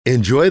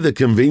Enjoy the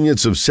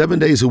convenience of 7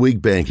 days a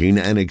week banking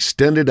and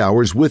extended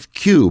hours with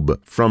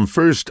Cube from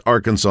First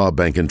Arkansas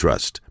Bank and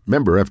Trust.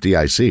 Member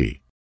FDIC.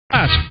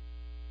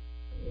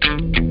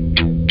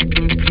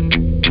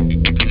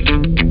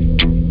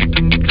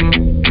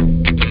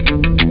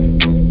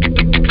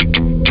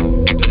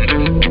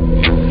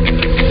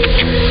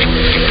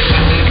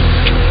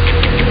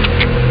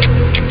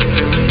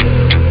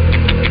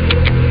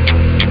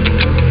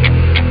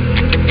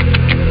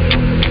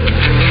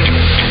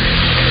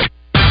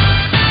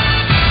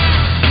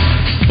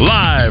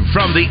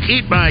 From the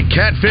Eat My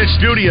Catfish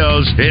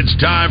studios, it's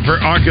time for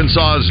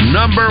Arkansas's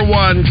 #1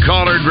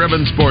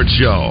 caller-driven sports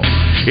show.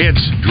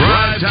 It's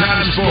Drive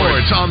Time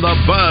Sports on the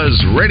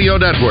Buzz Radio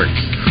Network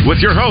with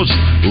your hosts,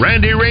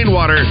 Randy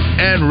Rainwater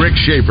and Rick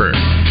Shaeffer.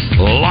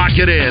 Lock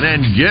it in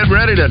and get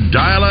ready to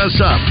dial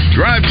us up.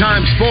 Drive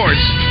Time Sports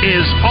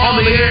is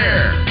on the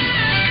air.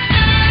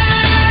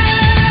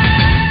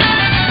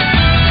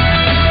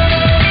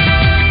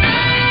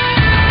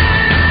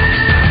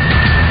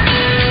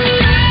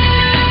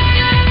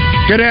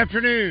 Good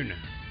afternoon.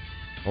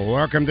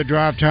 Welcome to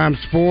Drive Time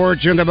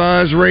Sports in the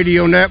Buzz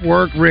Radio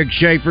Network. Rick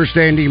Shaeffer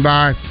standing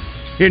by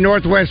in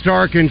Northwest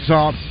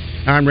Arkansas.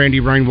 I'm Randy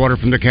Rainwater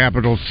from the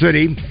capital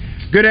city.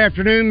 Good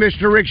afternoon,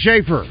 Mr. Rick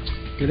Shaeffer.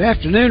 Good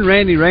afternoon,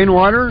 Randy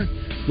Rainwater.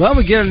 Well,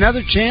 we get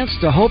another chance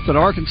to hope that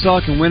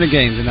Arkansas can win a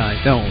game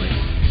tonight, don't we?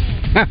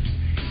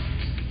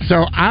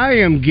 So I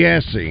am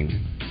guessing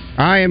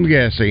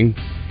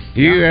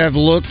you have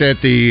looked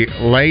at the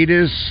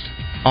latest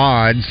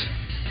odds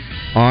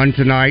on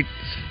tonight's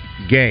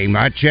game.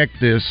 I checked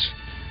this.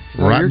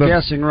 You're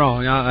guessing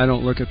wrong. I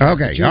don't look at that.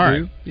 Okay, all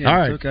right. Yeah, all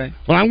right. Okay.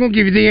 Well, I'm going to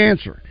give you the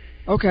answer.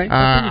 Okay.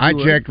 I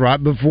checked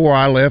right before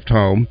I left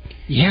home.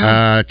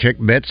 Yeah. Checked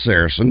Bet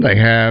Saracen. They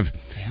have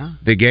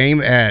the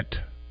game at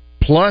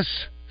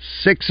plus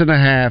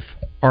 6.5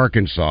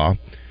 Arkansas.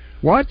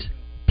 What?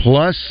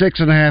 Plus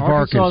 6.5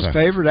 Arkansas. Arkansas's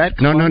favorite at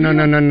Columbia?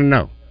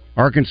 No.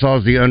 Arkansas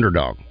is the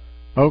underdog.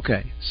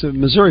 Okay, so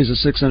Missouri's a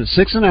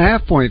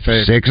 6.5 point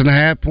favorite.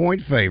 6.5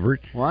 point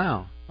favorite.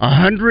 Wow.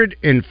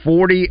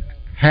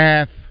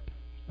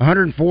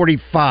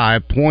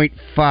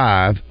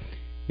 145.5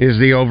 is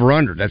the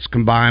over/under. That's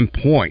combined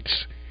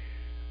points.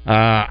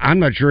 I'm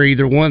not sure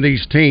either one of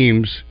these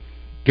teams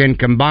can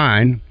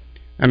combine.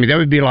 I mean, that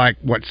would be like,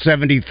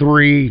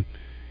 73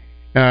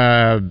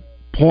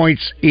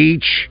 points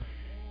each,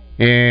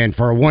 and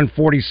for a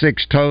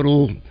 146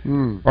 total,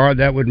 or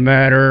that would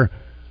matter.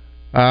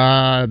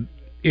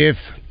 If,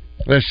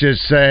 let's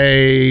just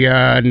say,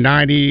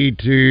 90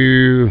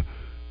 to,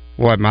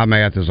 my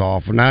math is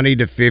off, 90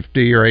 to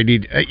 50 or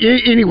 80.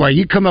 Anyway,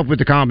 you come up with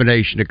the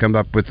combination to come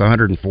up with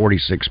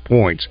 146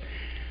 points.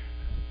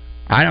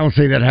 I don't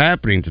see that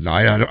happening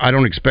tonight. I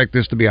don't expect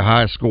this to be a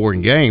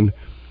high-scoring game.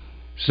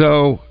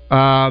 So,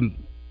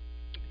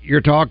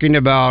 you're talking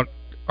about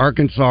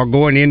Arkansas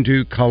going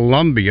into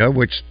Columbia,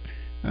 which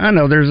I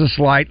know there's a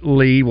slight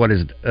lead. What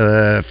is it,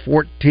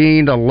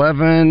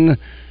 14-11?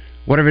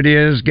 Whatever it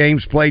is,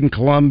 games played in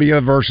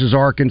Columbia versus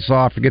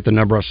Arkansas. I forget the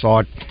number I saw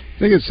it. I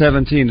think it's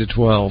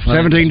 17-12.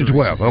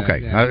 17-12.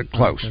 Okay,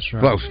 close. That's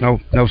right. Close.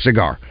 No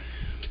cigar.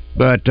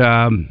 But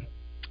I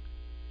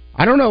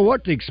don't know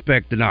what to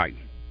expect tonight.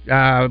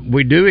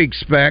 We do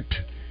expect.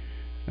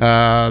 We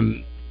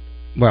don't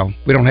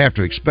have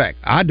to expect.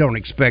 I don't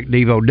expect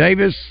Devo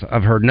Davis.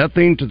 I've heard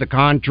nothing to the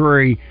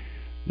contrary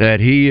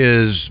that he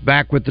is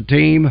back with the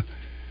team.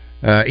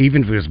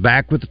 Even if he was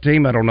back with the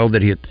team, I don't know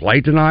that he'd play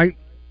tonight.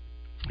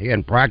 He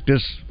hadn't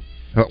practiced.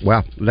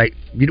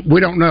 We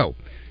don't know.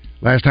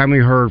 Last time we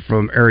heard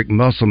from Eric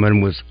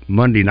Musselman was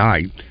Monday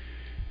night.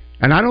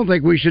 And I don't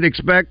think we should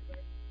expect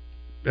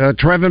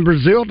Trevin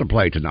Brazile to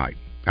play tonight.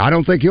 I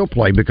don't think he'll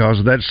play because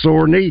of that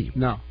sore knee.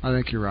 No, I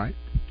think you're right.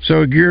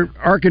 So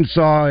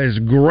Arkansas is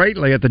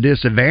greatly at the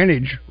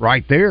disadvantage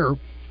right there.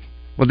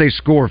 Well, they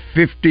score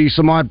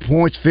 50-some-odd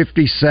points,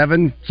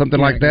 57, something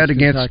like that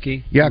against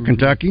Kentucky.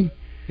 Kentucky.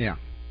 Yeah.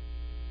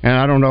 And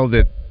I don't know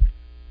that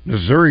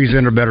Missouri's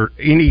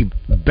any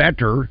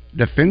better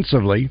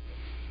defensively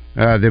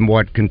than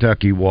what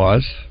Kentucky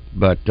was.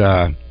 But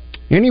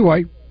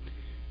anyway,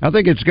 I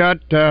think it's got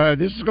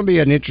this is going to be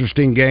an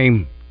interesting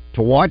game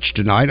to watch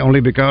tonight,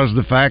 only because of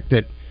the fact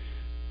that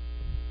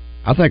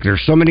I think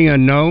there's so many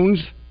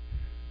unknowns.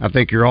 I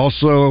think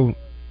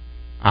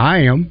I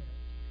am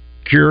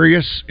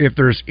curious if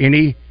there's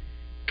any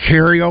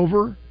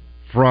carryover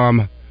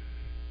from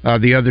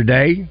the other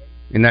day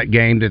in that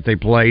game that they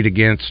played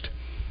against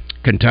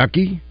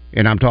Kentucky,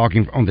 and I'm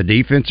talking on the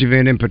defensive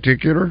end in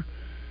particular.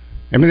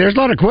 I mean, there's a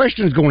lot of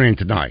questions going in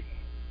tonight.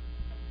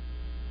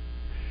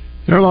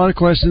 There are a lot of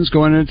questions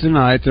going in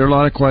tonight. There are a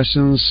lot of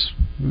questions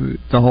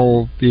the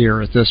whole year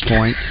at this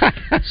point.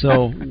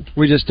 So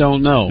we just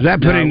don't know. Is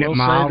that putting it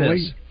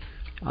mildly?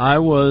 I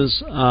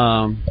was,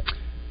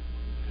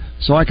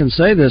 so I can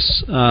say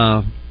this,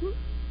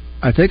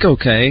 I think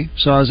okay.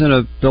 So I was in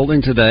a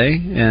building today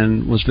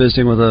and was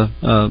visiting with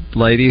a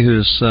lady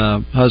whose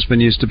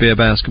husband used to be a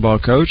basketball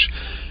coach.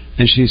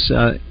 And she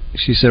said,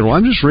 well,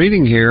 I'm just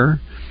reading here.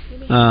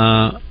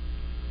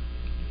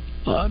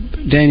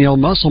 Danielle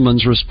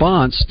Musselman's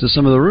response to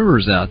some of the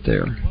rumors out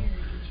there,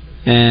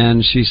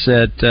 and she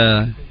said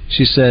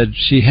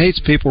she hates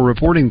people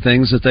reporting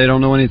things that they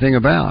don't know anything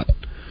about.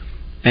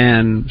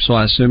 And so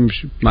I assume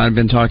she might have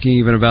been talking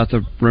even about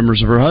the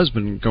rumors of her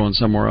husband going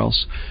somewhere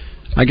else.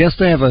 I guess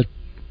they have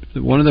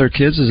one of their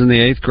kids is in the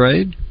 8th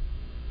grade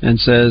and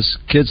says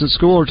kids at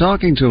school are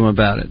talking to him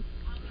about it.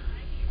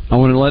 I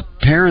want to let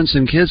parents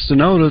and kids to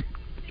know that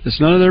it's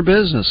none of their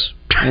business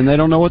and they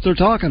don't know what they're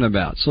talking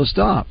about. So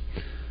stop.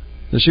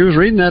 And she was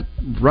reading that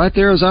right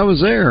there as I was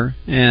there.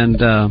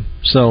 And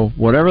so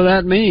whatever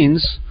that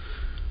means,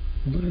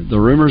 the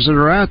rumors that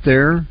are out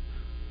there,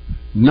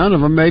 none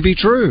of them may be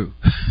true.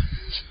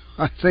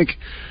 I think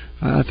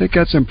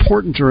that's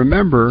important to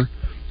remember,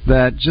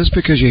 that just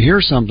because you hear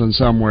something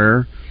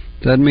somewhere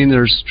doesn't mean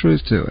there's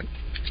truth to it.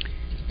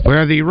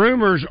 Well, the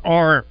rumors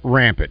are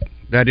rampant.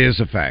 That is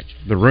a fact.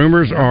 The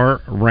rumors are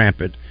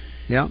rampant.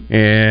 Yeah.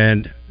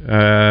 And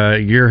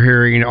you're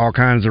hearing all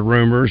kinds of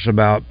rumors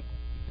about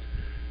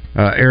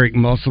Eric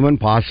Musselman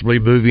possibly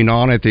moving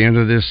on at the end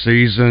of this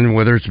season,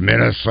 whether it's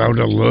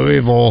Minnesota,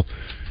 Louisville,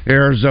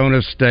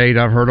 Arizona State.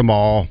 I've heard them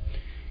all.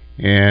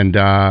 And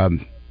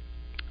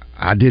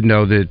I did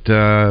know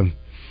that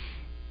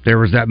there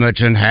was that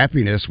much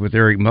unhappiness with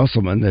Eric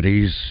Musselman that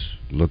he's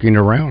looking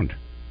around.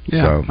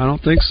 Yeah, so, I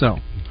don't think so.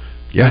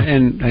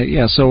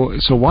 Yeah,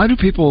 So why do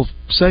people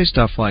say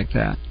stuff like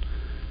that?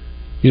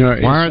 You know,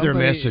 why are there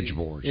message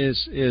boards?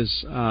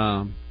 Is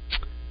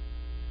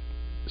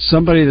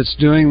somebody that's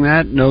doing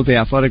that know the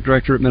athletic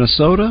director at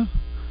Minnesota?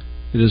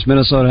 Does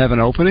Minnesota have an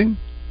opening?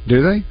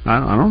 Do they?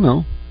 I don't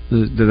know.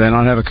 Do they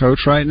not have a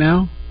coach right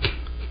now?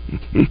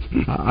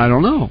 I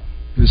don't know.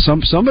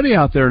 Somebody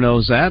out there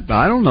knows that, but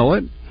I don't know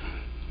it.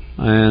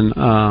 And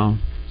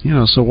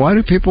so why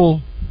do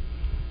people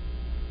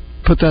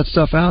put that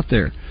stuff out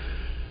there?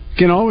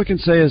 Again, all we can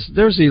say is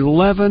there's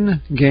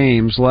 11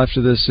 games left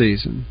of this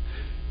season.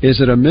 Is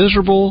it a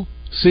miserable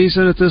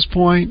season at this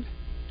point,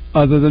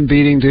 other than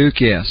beating Duke?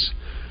 Yes.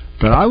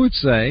 But I would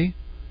say,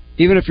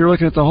 even if you're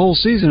looking at the whole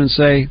season and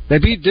say, they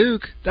beat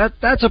Duke,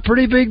 that's a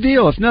pretty big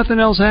deal. If nothing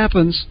else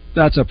happens,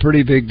 that's a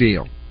pretty big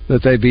deal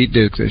that they beat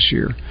Duke this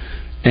year.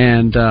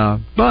 And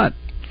but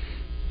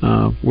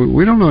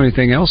we don't know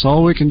anything else.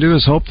 All we can do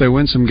is hope they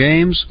win some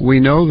games. We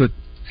know that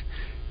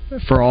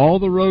for all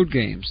the road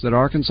games that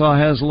Arkansas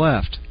has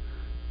left,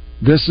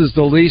 this is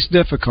the least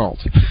difficult.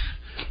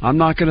 I'm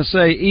not going to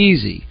say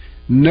easy.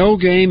 No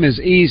game is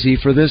easy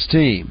for this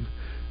team.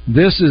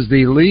 This is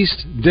the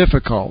least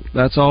difficult.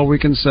 That's all we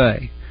can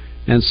say.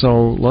 And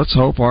so let's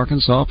hope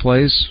Arkansas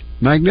plays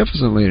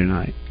magnificently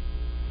tonight.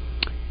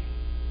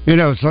 You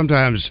know,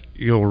 sometimes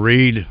you'll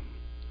read,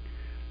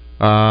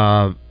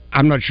 I'm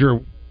not sure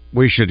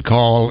we should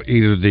call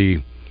either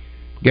the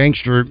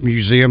Gangster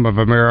Museum of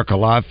America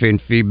Live Fan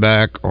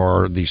Feedback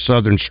or the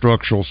Southern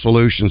Structural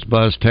Solutions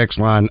Buzz text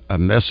line a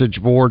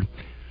message board.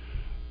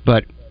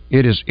 But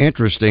it is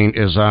interesting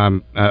as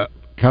I'm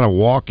kind of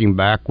walking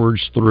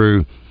backwards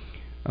through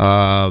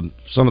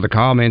some of the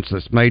comments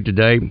that's made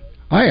today.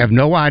 I have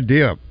no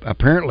idea,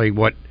 apparently,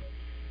 what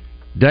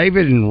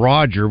David and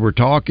Roger were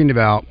talking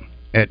about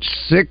at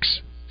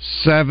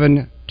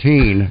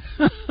 6:17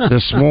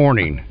 this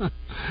morning.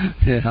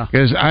 Yeah,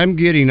 because I'm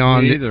getting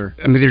on.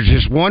 There's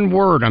just one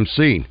word I'm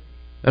seeing: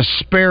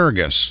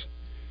 asparagus.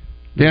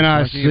 Then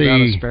I see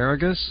about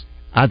asparagus.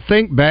 I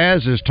think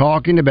Baz is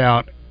talking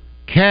about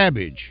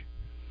cabbage.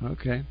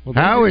 Okay. Well,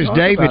 how is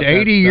David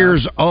 80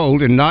 years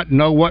old and not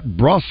know what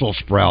Brussels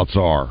sprouts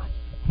are?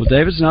 Well,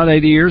 David's not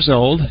 80 years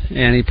old,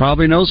 and he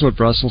probably knows what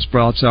Brussels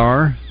sprouts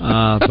are.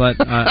 But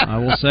I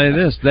will say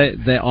this: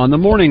 they on the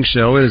morning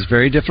show, it is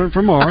very different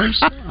from ours.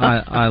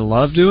 I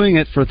love doing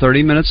it for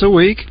 30 minutes a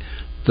week.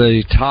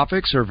 The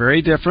topics are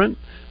very different.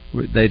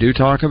 They do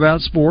talk about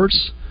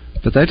sports,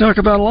 but they talk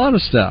about a lot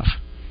of stuff.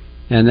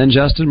 And then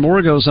Justin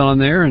Moore goes on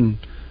there, and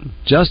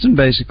Justin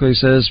basically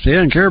says he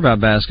doesn't care about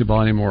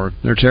basketball anymore.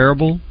 They're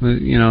terrible,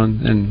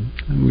 and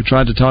we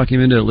tried to talk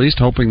him into at least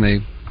hoping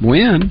they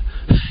win.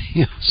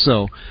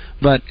 So,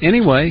 but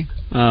anyway,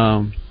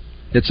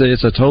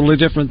 it's a totally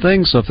different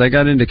thing. So if they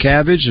got into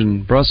cabbage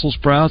and Brussels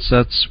sprouts,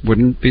 that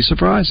wouldn't be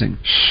surprising.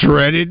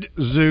 Shredded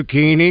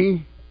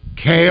zucchini,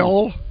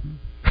 kale.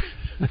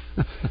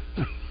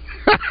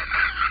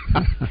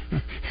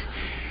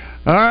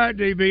 All right,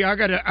 DB, I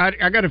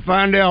gotta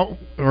find out,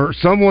 or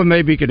someone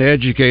maybe can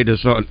educate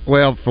us on.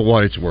 Well, for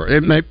what it's worth,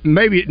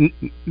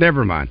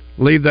 never mind.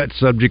 Leave that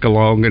subject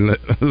alone and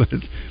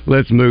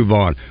let's move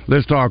on.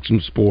 Let's talk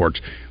some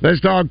sports.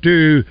 Let's talk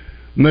to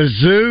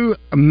Mizzou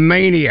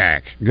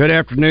Maniac. Good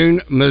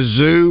afternoon,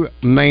 Mizzou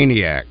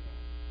Maniac.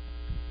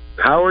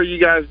 How are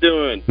you guys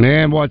doing?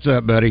 Man, what's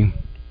up, buddy?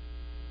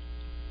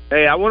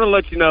 Hey, I want to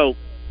let you know,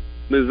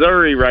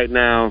 Missouri right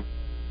now,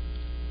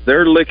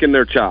 they're licking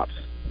their chops.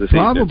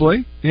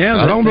 Probably. Yeah,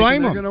 I don't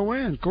blame them. They're going to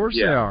win. Of course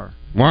they are.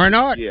 Why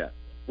not? Yeah.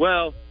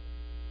 Well,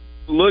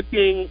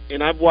 looking,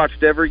 and I've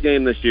watched every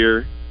game this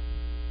year,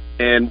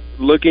 and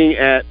looking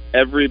at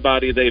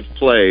everybody they've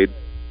played,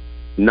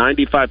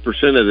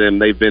 95% of them,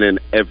 they've been in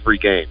every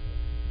game.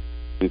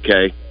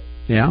 Okay?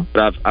 Yeah.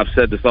 But I've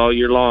said this all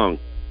year long.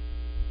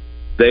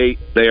 They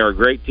are a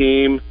great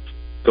team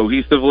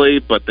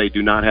cohesively, but they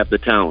do not have the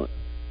talent.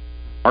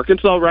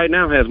 Arkansas right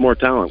now has more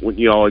talent. Wouldn't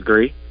you all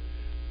agree?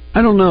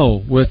 I don't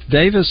know. With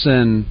Davis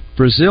and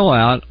Brazil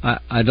out,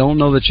 I don't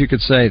know that you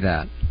could say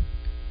that.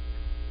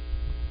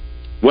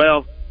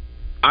 Well,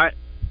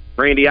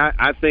 Randy,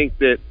 I think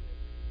that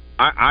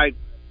I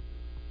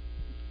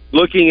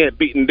looking at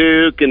beating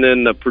Duke and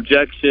then the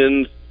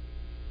projections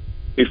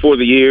before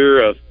the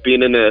year of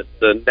being in the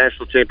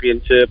national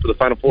championship or the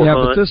Final Four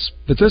hunt.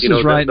 But this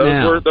is right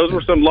now. Those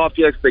were some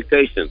lofty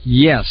expectations.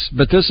 Yes,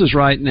 but this is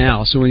right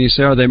now. So when you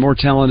say, are they more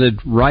talented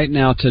right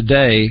now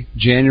today,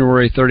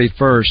 January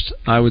 31st,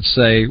 I would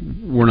say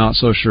we're not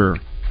so sure.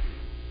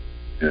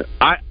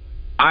 I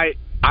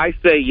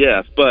say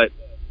yes, but okay.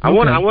 I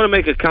want to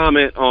make a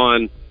comment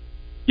on,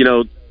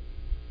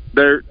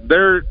 they're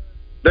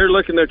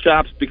licking their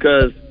chops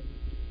because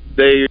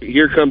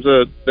here comes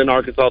an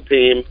Arkansas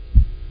team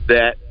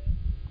that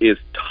is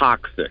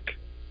toxic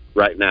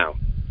right now.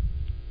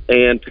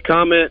 And to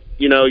comment,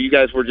 you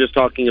guys were just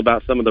talking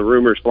about some of the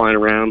rumors flying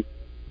around.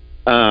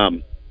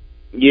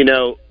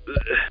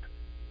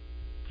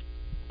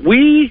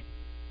 We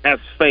as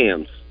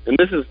fans, and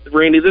this is,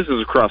 Randy, this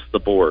is across the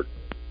board,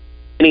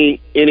 any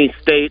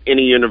state,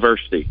 any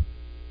university,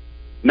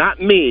 not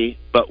me,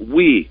 but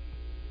we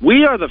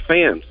are the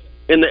fans.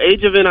 In the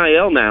age of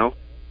NIL now,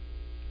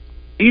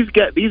 these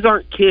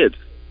aren't kids.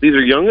 These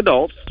are young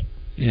adults.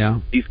 Yeah.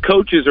 These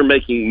coaches are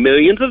making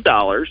millions of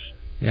dollars.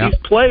 Yeah. These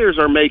players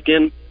are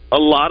making a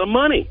lot of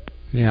money.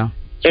 Yeah.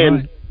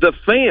 And the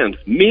fans,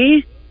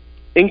 me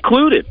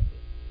included,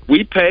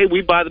 we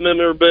buy the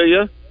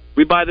memorabilia,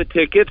 we buy the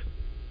tickets,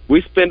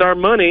 we spend our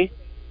money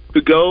to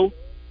go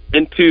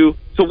into.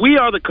 So we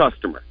are the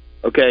customer,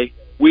 okay?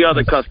 We are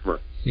the customer.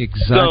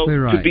 Exactly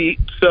right.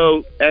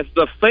 So as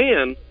the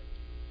fan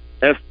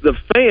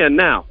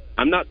now,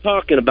 I'm not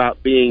talking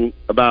about being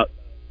about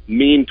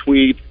mean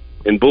tweets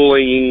and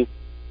bullying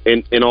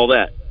and all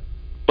that.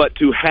 But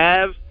to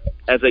have,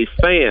 as a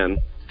fan,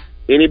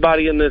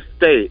 anybody in this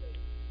state,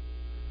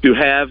 to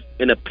have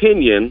an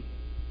opinion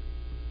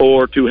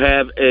or to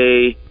have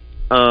a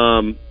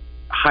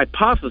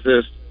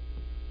hypothesis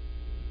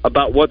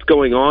about what's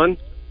going on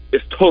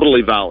is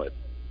totally valid.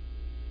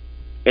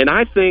 And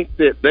I think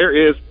that there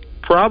is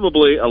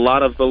probably a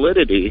lot of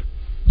validity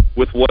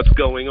with what's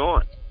going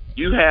on.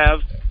 You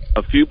have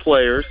a few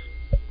players,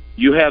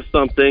 you have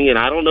something, and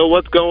I don't know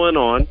what's going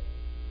on,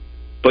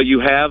 but you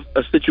have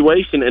a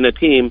situation in a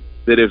team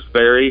that is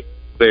very,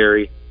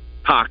 very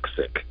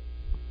toxic.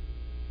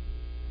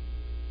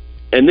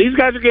 And these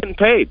guys are getting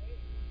paid.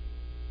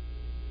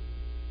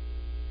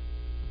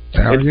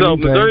 And so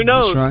Missouri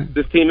knows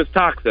this team is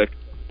toxic,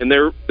 and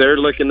they're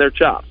licking their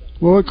chops.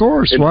 Well, of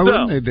course. Why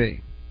wouldn't they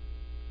be?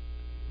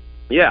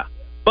 Yeah.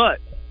 But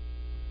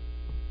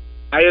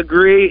I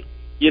agree,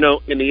 in the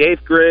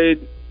 8th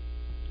grade,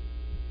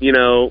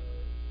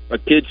 a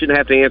kid shouldn't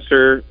have to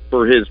answer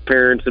for his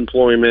parents'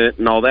 employment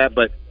and all that.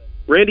 But,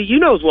 Randy, you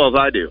know as well as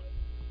I do,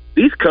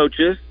 these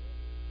coaches,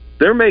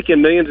 they're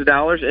making millions of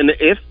dollars. And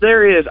if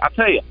there is, I'll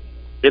tell you,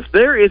 if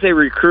there is a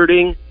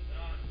recruiting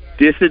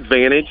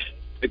disadvantage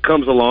that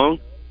comes along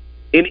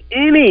in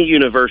any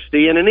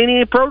university and in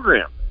any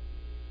program,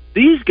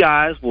 these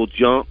guys will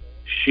jump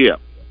ship.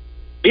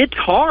 It's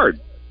hard.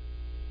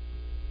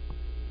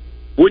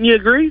 Wouldn't you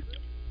agree?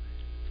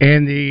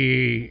 In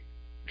the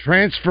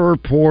transfer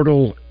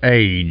portal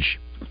age,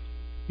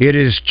 it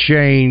has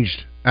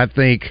changed, I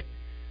think,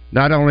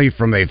 not only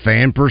from a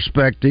fan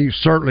perspective,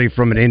 certainly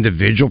from an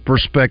individual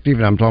perspective,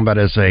 and I'm talking about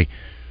as a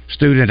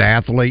student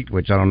athlete,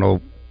 which I don't know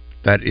if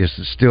that is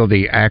still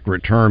the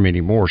accurate term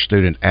anymore,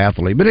 student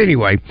athlete. But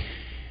anyway,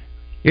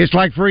 it's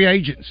like free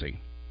agency.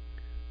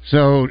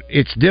 So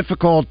it's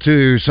difficult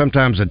to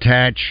sometimes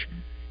attach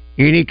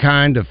any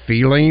kind of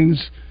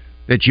feelings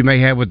that you may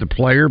have with the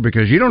player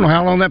because you don't know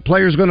how long that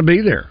player is going to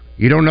be there.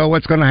 You don't know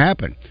what's going to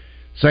happen.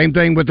 Same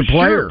thing with the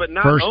player. Sure, but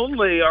not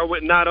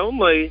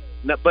only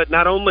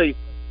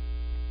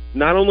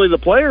the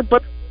player,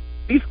 but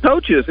these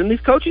coaches and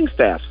these coaching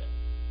staffs.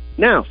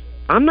 Now,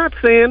 I'm not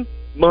saying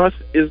Muss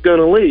is going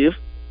to leave,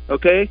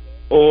 okay?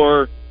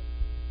 But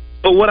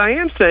what I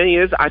am saying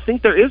is I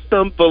think there is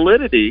some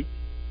validity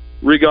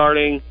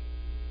regarding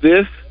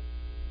this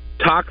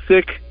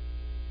toxic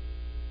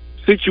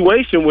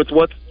situation with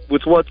what's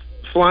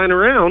flying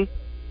around.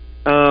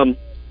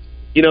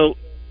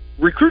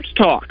 Recruits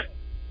talk,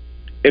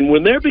 and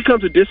when there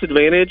becomes a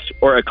disadvantage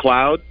or a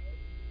cloud,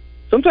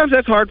 sometimes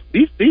that's hard.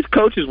 These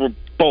coaches will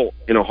bolt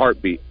in a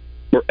heartbeat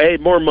for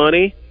more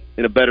money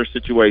in a better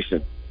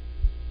situation.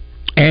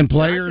 And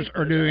players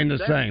are doing the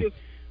same.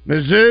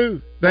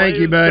 Mizzou, thank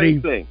you,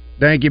 buddy.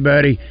 Thank you,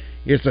 buddy.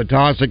 It's a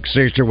toxic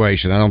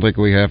situation. I don't think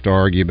we have to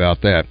argue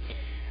about that.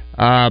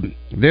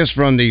 This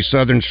from the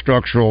Southern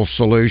Structural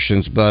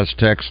Solutions bus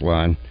text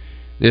line.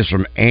 This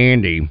from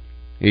Andy.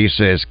 He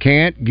says,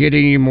 can't get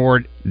any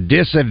more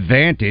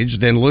disadvantage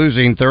than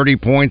losing 30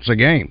 points a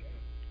game.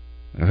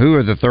 Who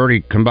are the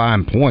 30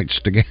 combined points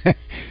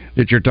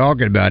that you're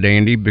talking about,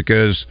 Andy?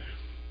 Because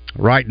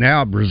Right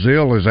now,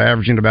 Brazil is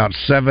averaging about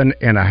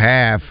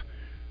 7.5,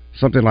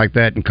 something like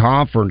that in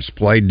conference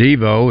play.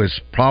 Devo is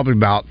probably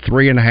about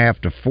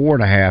 3.5 to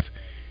 4.5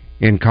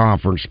 in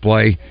conference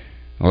play.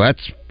 Well,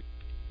 that's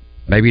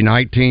maybe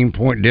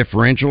 19-point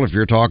differential if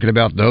you're talking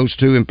about those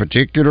two in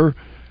particular.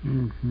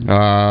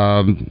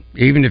 Mm-hmm.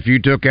 Even if you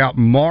took out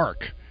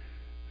Mark,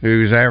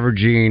 who's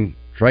averaging,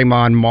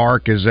 Tremont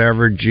Mark is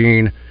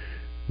averaging,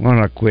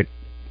 well, I quit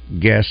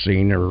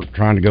guessing or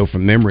trying to go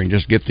from memory and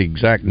just get the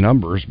exact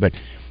numbers, but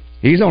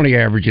he's only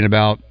averaging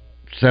about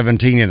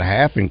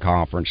 17.5 in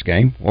conference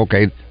game.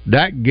 Okay,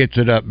 that gets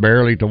it up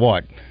barely to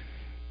what?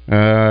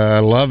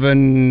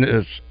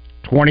 11,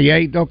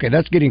 28? Okay,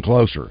 that's getting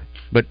closer.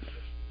 But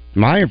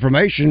my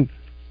information,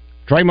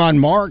 Tremont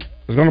Mark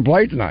is going to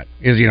play tonight,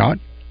 is he not?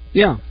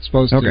 Yeah,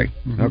 supposed to. Okay,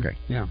 mm-hmm. Okay.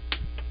 Yeah.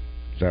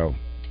 So,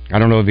 I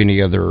don't know of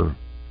any other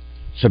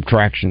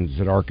subtractions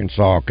that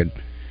Arkansas could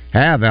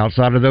have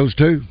outside of those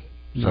two.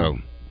 So,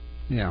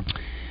 yeah.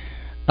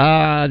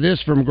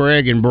 This from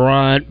Greg and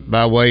Bryant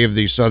by way of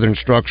the Southern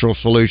Structural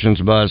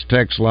Solutions Buzz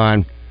text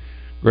line.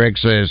 Greg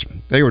says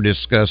they were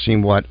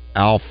discussing what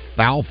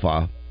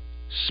alfalfa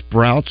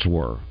sprouts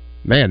were.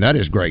 Man, that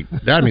is great.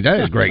 That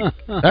is great.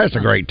 That's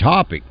a great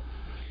topic.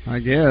 I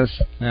guess.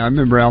 Yeah, I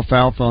remember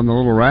alfalfa on the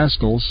Little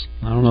Rascals.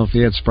 I don't know if he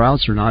had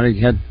sprouts or not.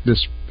 He had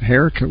this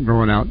hair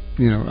growing out,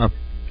 up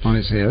on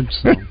his head,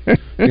 so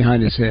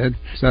behind his head.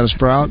 Is that a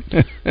sprout?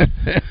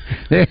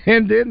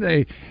 And then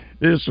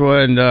this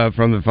one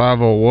from the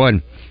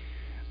 501,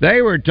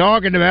 they were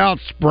talking about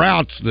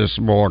sprouts this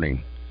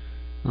morning.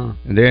 Huh.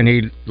 And then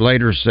he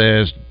later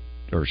says,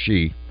 or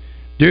she,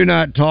 do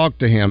not talk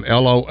to him,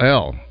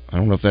 LOL. I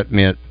don't know if that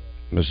meant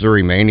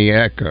Missouri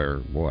Maniac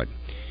or what.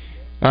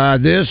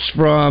 This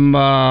from,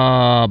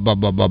 what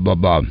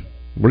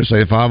did it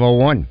say,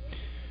 501?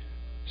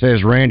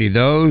 Says, Randy,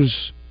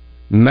 those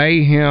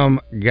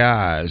mayhem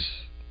guys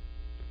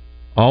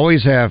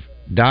always have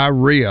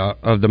diarrhea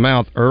of the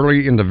mouth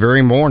early in the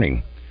very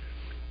morning.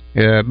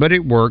 But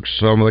it works,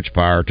 so much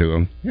power to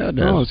them. Yeah, it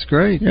does. Oh, it's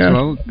great. Yeah.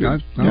 So,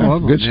 I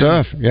love them. Good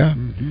stuff, yeah.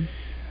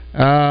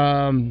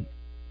 Mm-hmm.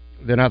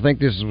 Then I think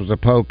this was a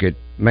poke at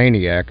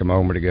Maniac a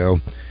moment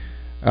ago.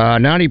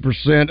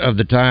 90% of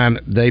the time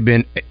they've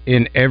been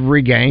in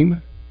every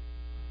game.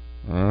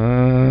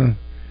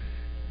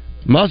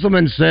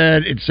 Musselman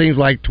said it seems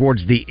like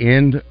towards the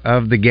end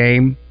of the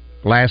game,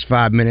 last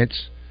 5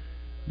 minutes,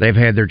 they've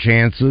had their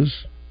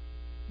chances.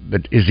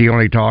 But is he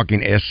only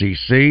talking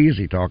SEC? Is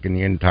he talking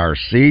the entire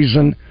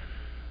season?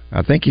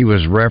 I think he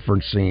was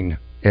referencing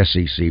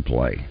SEC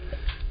play.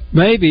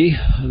 Maybe.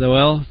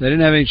 Well, they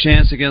didn't have any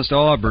chance against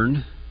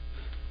Auburn.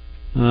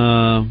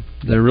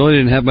 They really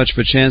didn't have much of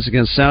a chance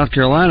against South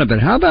Carolina. But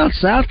how about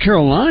South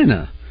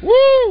Carolina?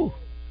 Woo!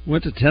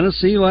 Went to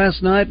Tennessee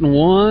last night and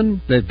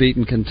won. They've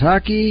beaten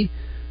Kentucky.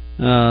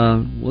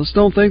 Let's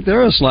don't think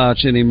they're a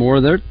slouch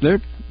anymore. They're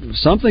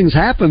something's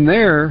happened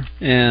there,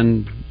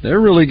 and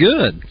they're really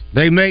good.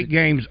 They make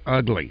games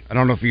ugly. I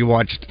don't know if you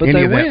watched but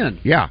any of that. But they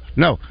win. Yeah,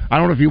 no. I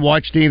don't know if you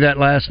watched any of that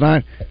last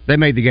night. They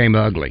made the game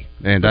ugly,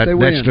 and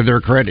that's to their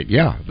credit.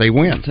 Yeah, they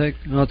win.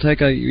 I'll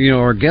take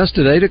our guest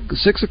at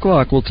 6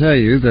 o'clock will tell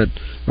you that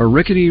a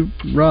rickety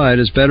ride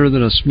is better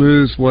than a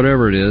smooth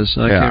whatever it is.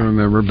 I can't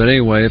remember, but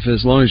anyway,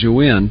 as long as you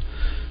win,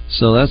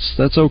 so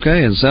that's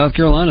okay. And South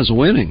Carolina's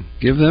winning.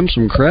 Give them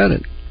some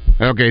credit.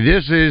 Okay,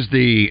 this is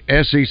the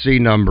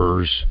SEC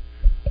numbers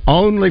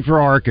only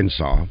for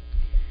Arkansas.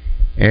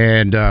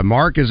 And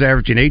Mark is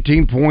averaging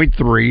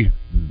 18.3,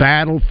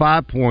 Battle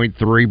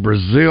 5.3,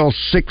 Brazil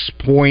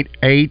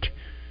 6.8,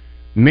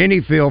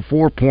 Minifield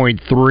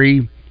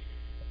 4.3,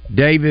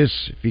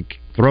 Davis, if you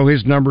throw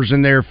his numbers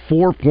in there,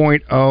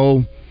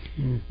 4.0,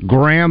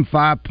 Graham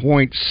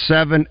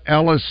 5.7,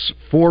 Ellis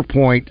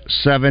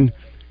 4.7,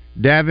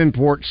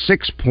 Davenport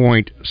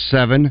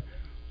 6.7,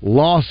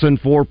 Lawson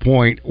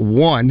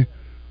 4.1,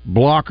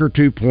 Blocker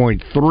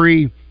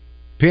 2.3,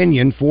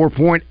 Pinion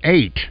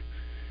 4.8.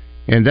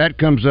 And that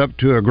comes up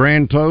to a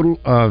grand total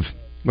of,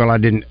 well, I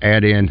didn't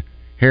add in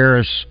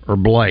Harris or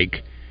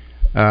Blake.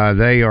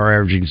 They are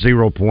averaging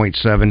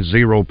 0.7,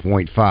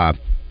 0.5.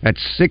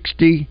 That's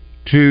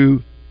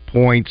 62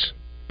 points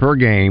per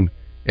game,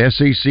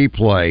 SEC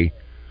play.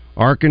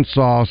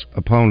 Arkansas's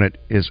opponent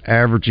is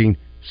averaging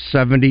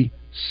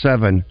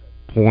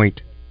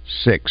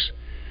 77.6.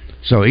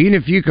 So even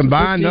if you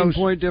combine those...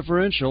 15-point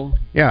differential.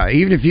 Yeah,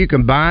 even if you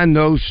combine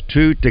those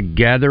two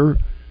together...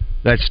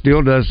 that's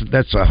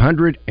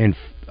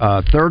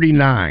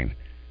 139.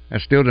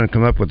 That still doesn't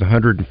come up with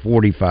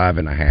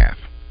 145.5.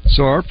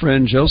 So our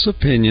friend Joseph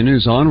Pinion,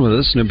 who's on with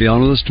us and will be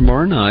on with us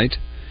tomorrow night,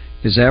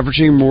 is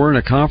averaging more in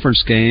a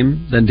conference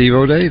game than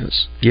Devo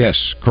Davis.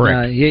 Yes,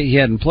 correct. He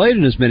hadn't played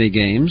in as many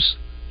games,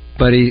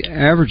 but he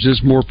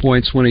averages more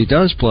points when he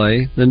does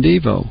play than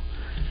Devo.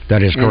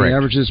 That is correct. He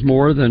averages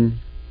more than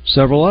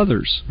several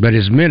others. But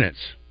his minutes.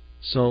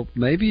 So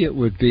maybe it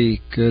would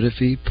be good if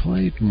he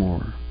played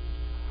more.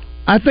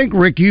 I think,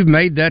 Rick, you've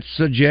made that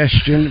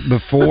suggestion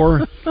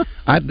before.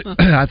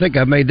 I think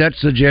I've made that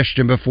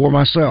suggestion before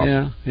myself.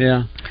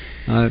 Yeah.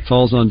 It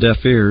falls on deaf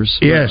ears.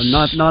 Yes.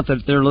 Not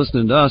that they're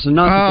listening to us, and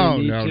not that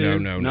they need to.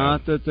 No.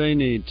 Not that they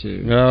need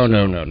to.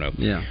 No.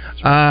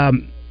 Yeah.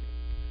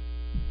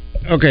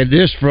 Okay,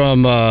 this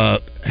from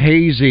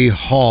Hazy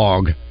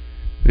Hog.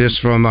 This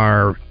from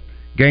our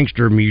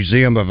Gangster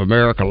Museum of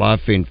America live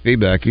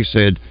feedback. He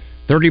said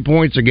 30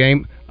 points a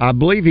game. I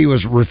believe he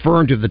was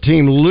referring to the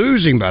team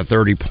losing by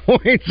 30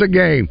 points a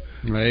game.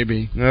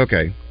 Maybe.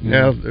 Okay.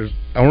 Yeah. There's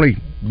only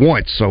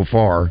once so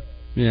far.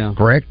 Yeah.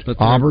 Correct? But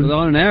Auburn?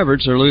 on an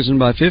average, they're losing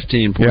by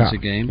 15 points a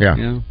game.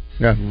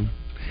 Yeah.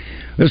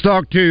 Let's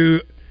talk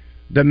to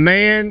the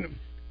man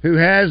who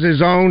has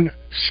his own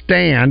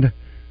stand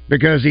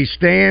because he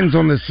stands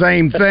on the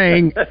same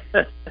thing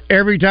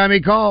every time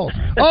he calls.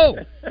 Oh,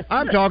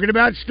 I'm talking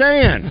about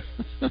Stan.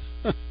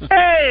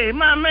 Hey,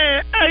 my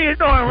man, how you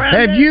doing, Randy?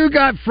 Have you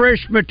got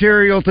fresh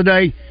material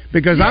today?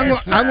 Because yes,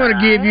 I'm going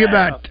to give you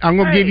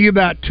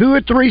about 2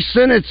 or 3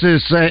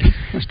 sentences,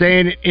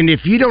 Stan. And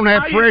if you don't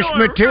have fresh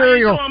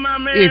material,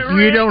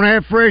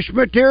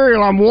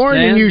 I'm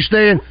warning you,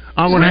 Stan.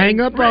 I'm going to hang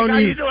up on you. How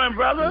you doing,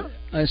 brother?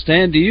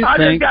 Stan, do you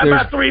think I just got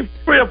about 3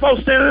 or 4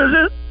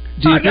 sentences?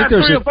 I got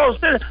 3 or 4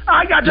 sentences.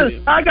 I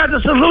got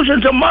the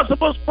solution to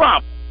Muscle's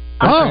problem.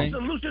 I got the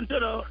solution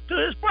to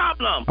his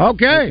problem.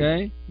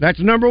 Okay. That's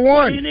number 1.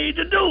 What do you need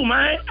to do,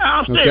 man?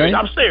 I'm serious.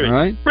 I'm serious. All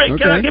right. Rick,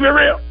 can I keep it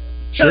real?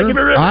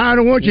 Sure. I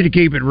don't want you to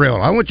keep it real.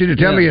 I want you to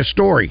tell me a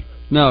story.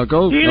 No,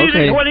 go. What do you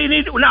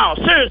need to do? No,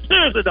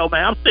 seriously though,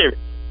 man. I'm serious.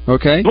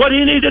 Okay. What do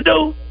you need to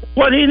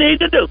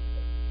do?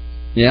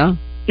 Yeah.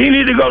 He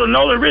need to go to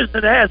Nolan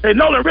Richardson and say,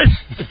 Nolan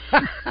Richardson,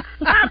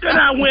 how can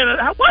I win?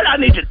 What I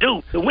need to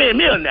do to win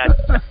me on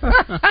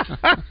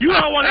that? You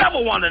don't want to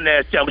ever won a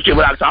national championship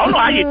without. I don't know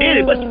how you did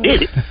it, but you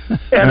did it.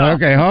 And,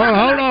 okay, hold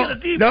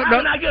on. How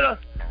can I get a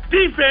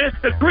defense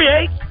to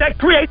create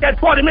that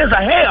 40 minutes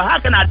of hell? How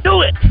can I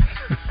do it?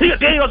 Then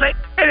he gonna say,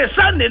 hey, it's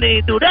Sunday, they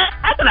didn't do that.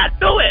 How can I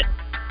do it?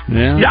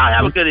 Yeah. Y'all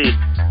have a good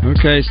evening.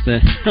 Okay,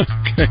 Stan.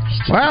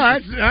 Well,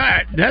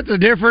 that's a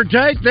different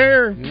take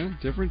there. Yeah,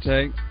 different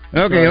take.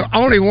 Okay,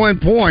 only 1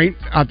 point.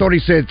 I thought he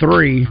said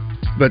 3,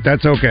 but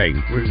that's okay.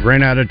 We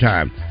ran out of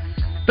time.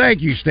 Thank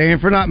you, Stan,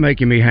 for not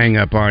making me hang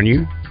up on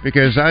you,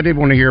 because I didn't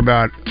want to hear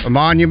about a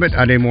monument.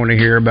 I didn't want to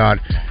hear about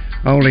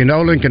only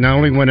Nolan can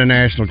only win a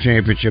national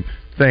championship.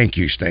 Thank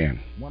you, Stan.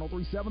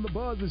 103.7 The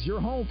Buzz is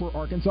your home for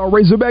Arkansas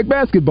Razorback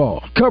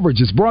basketball.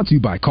 Coverage is brought to you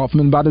by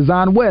Kaufman by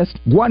Design West,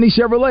 Gwatney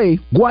Chevrolet,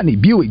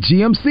 Gwatney Buick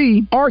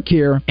GMC,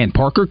 R-Care, and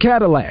Parker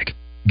Cadillac.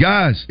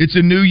 Guys, it's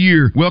a new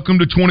year. Welcome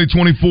to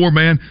 2024,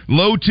 man.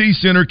 Low T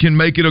Center can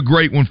make it a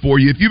great one for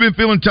you. If you've been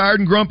feeling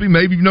tired and grumpy,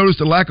 maybe you've noticed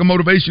a lack of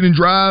motivation and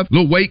drive, a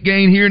little weight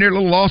gain here and there, a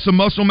little loss of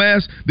muscle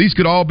mass, these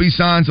could all be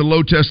signs of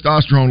low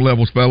testosterone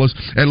levels, fellas.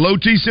 At Low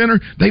T Center,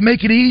 they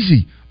make it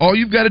easy. All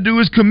you've got to do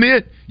is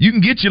commit. You can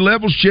get your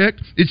levels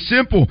checked. It's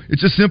simple.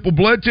 It's a simple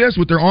blood test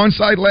with their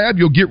on-site lab.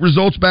 You'll get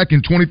results back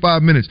in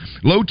 25 minutes.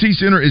 Low T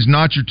Center is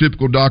not your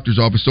typical doctor's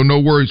office, so no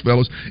worries,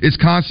 fellas. It's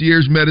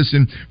concierge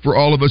medicine for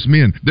all of us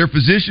men. They're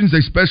physicians.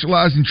 They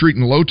specialize in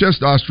treating low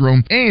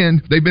testosterone,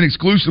 and they've been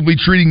exclusively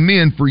treating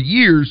men for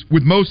years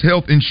with most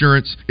health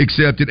insurance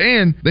accepted.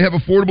 And they have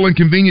affordable and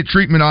convenient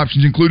treatment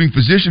options, including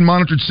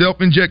physician-monitored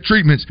self-inject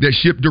treatments that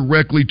ship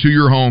directly to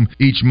your home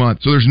each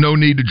month. So there's no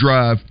need to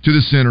drive to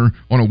the center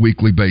on a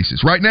weekly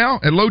basis. Right now,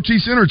 at Low T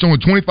Center, it's only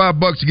 $25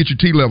 to get your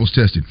T levels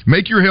tested.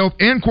 Make your health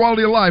and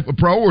quality of life a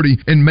priority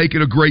and make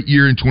it a great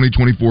year in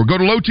 2024. Go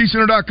to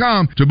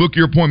lowtcenter.com to book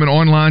your appointment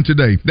online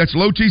today. That's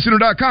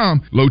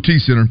lowtcenter.com. Low T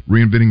Center,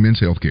 reinventing men's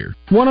healthcare.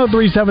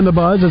 103.7 The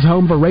Buzz is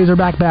home for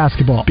Razorback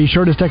basketball. Be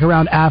sure to stick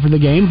around after the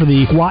game for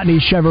the Gwatney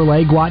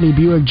Chevrolet, Gwatney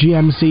Buick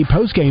GMC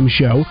postgame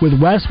show with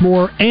Wes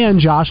Moore and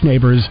Josh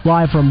Neighbors,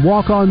 live from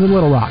Walk-Ons in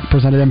Little Rock,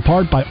 presented in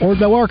part by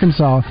Orville,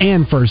 Arkansas,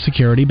 and First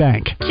Security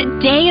Bank.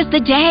 Today is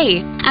the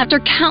day. After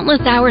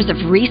countless hours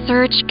of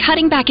research,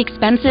 cutting back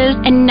expenses,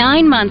 and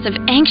 9 months of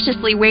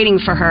anxiously waiting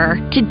for her,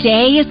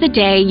 today is the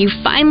day you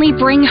finally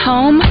bring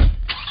home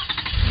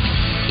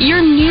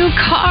your new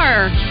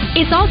car.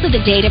 It's also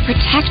the day to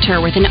protect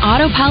her with an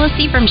auto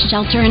policy from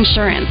Shelter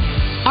Insurance.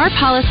 Our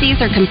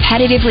policies are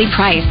competitively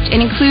priced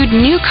and include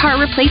new car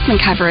replacement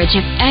coverage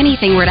if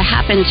anything were to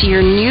happen to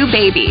your new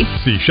baby.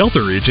 See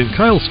Shelter Agent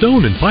Kyle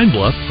Stone in Pine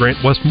Bluff, Grant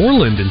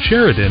Westmoreland in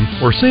Sheridan,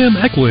 or Sam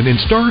Eklund in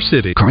Star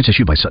City. Cards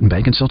issued by Sutton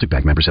Bank and Celtic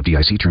Bank, members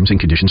FDIC. Terms and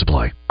conditions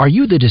apply. Are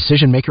you the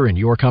decision maker in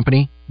your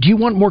company? Do you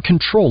want more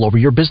control over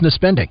your business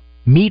spending?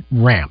 Meet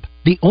Ramp,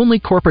 the only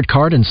corporate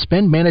card and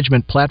spend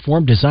management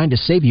platform designed to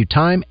save you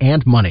time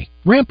and money.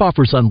 Ramp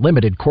offers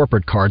unlimited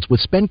corporate cards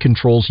with spend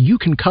controls you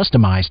can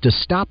customize to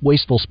stop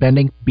wasteful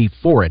spending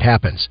before it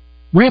happens.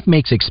 Ramp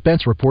makes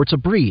expense reports a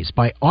breeze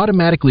by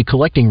automatically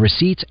collecting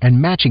receipts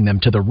and matching them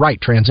to the right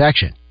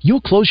transaction.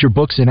 You'll close your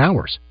books in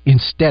hours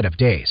instead of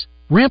days.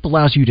 Ramp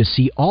allows you to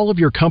see all of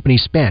your company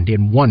spend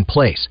in one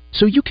place,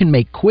 so you can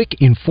make quick,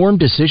 informed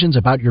decisions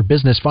about your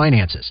business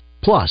finances.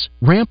 Plus,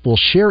 Ramp will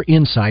share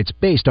insights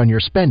based on your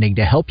spending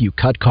to help you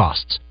cut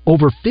costs.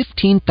 Over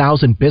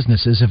 15,000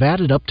 businesses have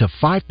added up to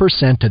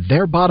 5% to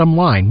their bottom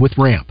line with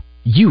Ramp.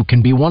 You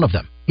can be one of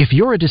them. If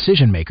you're a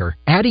decision maker,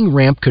 adding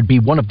Ramp could be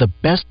one of the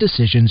best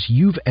decisions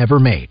you've ever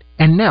made.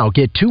 And now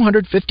get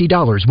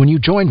 $250 when you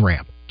join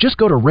Ramp. Just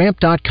go to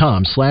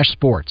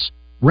ramp.com/sports.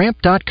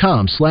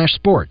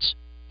 Ramp.com/sports.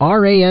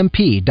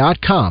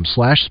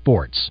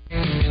 ramp.com/sports.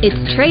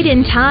 It's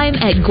trade-in time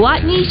at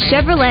Gwatney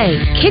Chevrolet.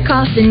 Kick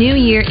off the new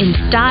year in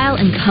style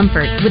and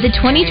comfort with the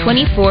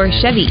 2024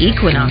 Chevy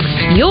Equinox.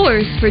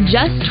 Yours for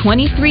just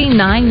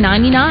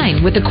 $23,999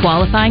 with a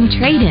qualifying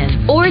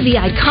trade-in. Or the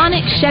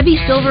iconic Chevy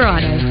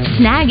Silverado.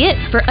 Snag it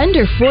for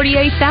under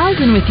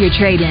 $48,000 with your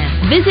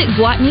trade-in. Visit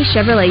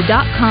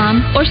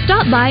GwatneyChevrolet.com or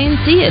stop by and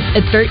see us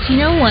at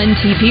 1301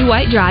 TP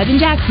White Drive in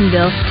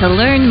Jacksonville to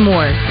learn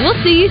more. We'll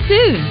see you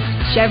soon.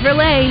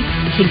 Chevrolet,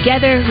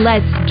 together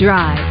let's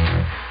drive.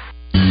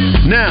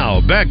 Now,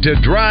 back to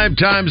Drive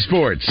Time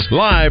Sports,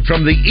 live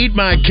from the Eat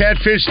My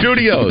Catfish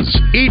studios.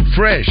 Eat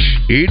fresh,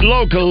 eat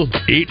local,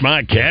 eat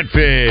my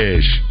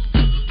catfish.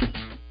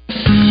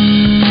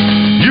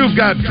 You've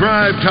got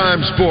Drive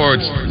Time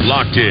Sports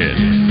locked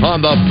in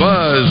on the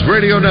Buzz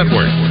Radio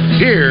Network.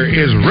 Here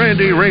is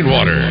Randy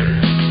Rainwater.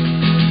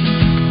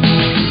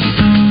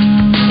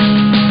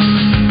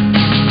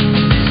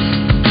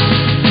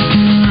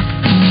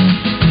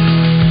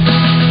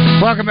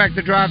 Welcome back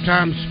to Drive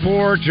Time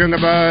Sports on the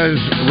Buzz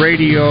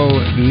Radio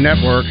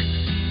Network.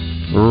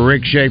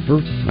 Rick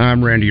Shaeffer,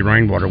 I'm Randy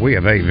Rainwater. We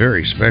have a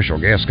very special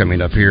guest coming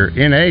up here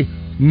in a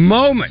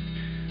moment.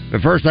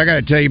 But first, I got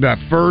to tell you about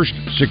First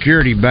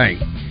Security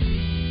Bank.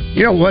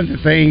 You know, one of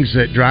the things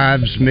that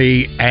drives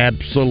me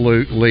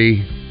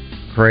absolutely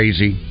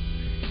crazy,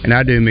 and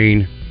I do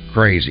mean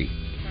crazy,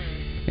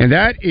 and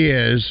that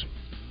is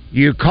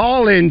you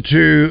call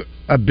into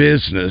a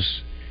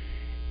business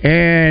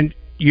and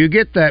you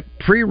get that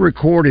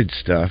pre-recorded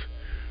stuff.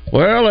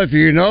 Well, if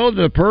you know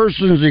the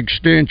person's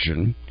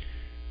extension,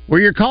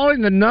 well, you're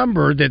calling the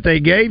number that they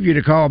gave you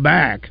to call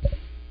back,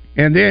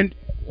 and then,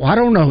 well, I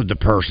don't know who the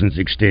person's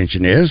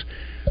extension is.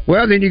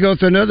 Well, then you go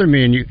through another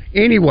menu.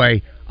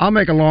 Anyway, I'll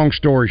make a long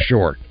story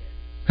short.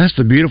 That's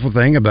the beautiful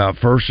thing about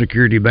First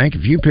Security Bank.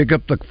 If you pick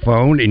up the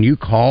phone and you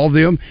call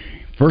them,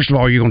 first of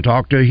all, you're going to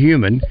talk to a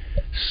human.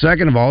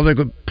 Second of all, they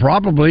could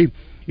probably,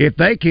 if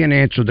they can't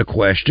answer the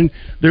question,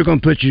 they're going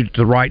to put you to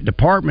the right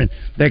department.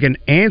 They can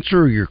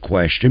answer your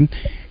question.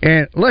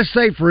 And let's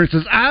say, for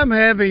instance, I'm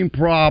having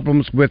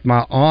problems with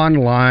my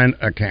online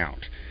account.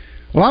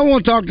 Well, I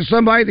want to talk to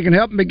somebody that can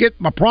help me get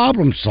my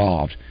problem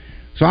solved.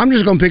 So I'm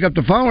just going to pick up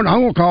the phone.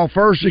 I'm going to call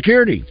First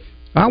Security.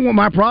 I want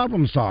my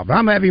problem solved.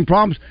 I'm having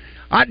problems.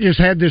 I just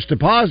had this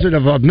deposit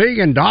of $1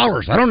 million.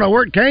 I don't know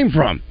where it came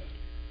from.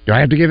 Do I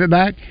have to give it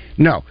back?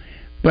 No.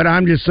 But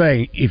I'm just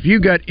saying, if you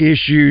got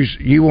issues,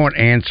 you want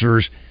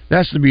answers,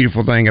 that's the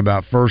beautiful thing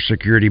about First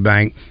Security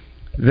Bank.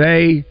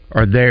 They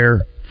are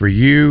there for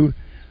you.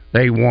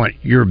 They want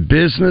your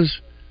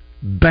business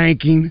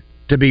banking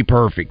to be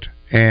perfect.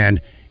 And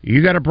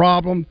you got a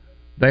problem,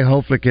 they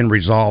hopefully can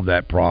resolve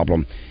that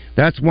problem.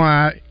 That's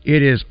why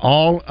it is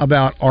all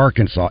about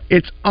Arkansas.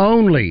 It's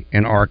only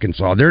in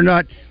Arkansas.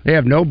 They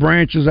have no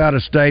branches out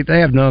of state. They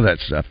have none of that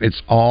stuff.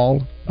 It's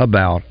all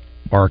about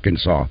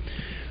Arkansas.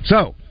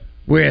 So,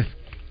 with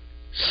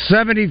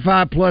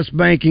 75 plus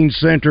banking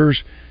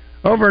centers,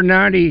 over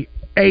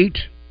 98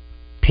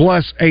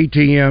 plus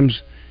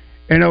ATMs,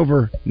 and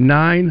over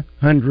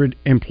 900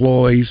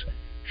 employees,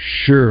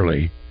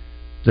 surely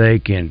they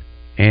can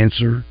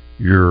answer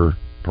your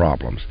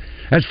problems.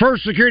 That's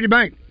First Security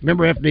Bank.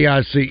 Member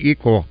FDIC,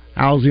 equal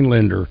housing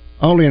lender,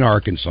 only in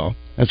Arkansas.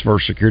 That's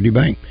First Security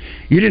Bank.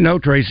 You didn't know,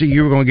 Tracy,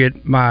 you were going to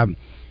get my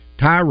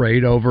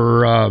tirade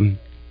over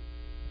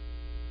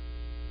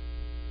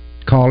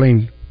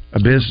calling a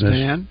business.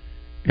 Dan?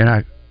 And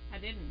I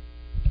didn't.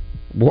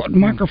 What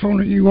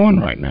microphone are you on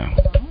right now?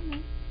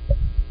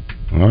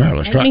 All right,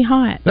 let's try. Make me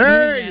hot.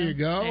 There you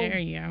go. There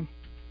you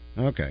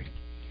go. Okay.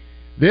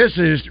 This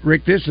is,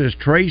 Rick, this is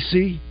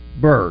Tracy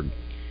Berg.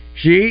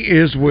 She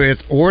is with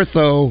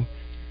Ortho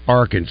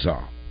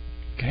Arkansas.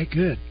 Okay,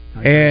 good.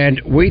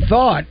 And we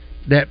thought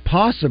that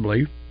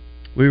possibly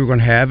we were going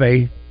to have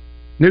a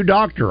new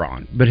doctor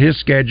on, but his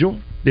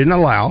schedule didn't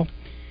allow.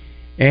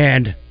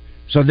 And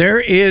so there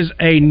is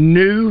a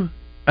new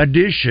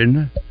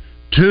addition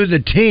to the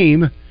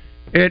team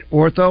at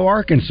Ortho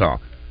Arkansas.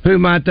 Who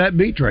might that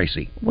be,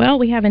 Tracy? Well,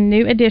 we have a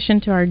new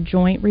addition to our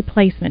joint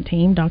replacement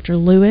team. Dr.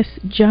 Lewis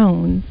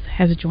Jones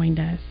has joined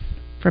us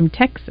from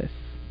Texas.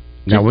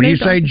 Now, when you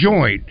say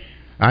joint,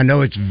 I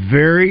know it's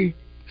very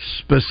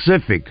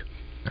specific.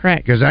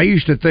 Correct. Because I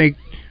used to think,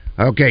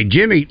 okay,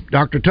 Jimmy,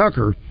 Dr.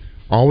 Tucker,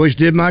 always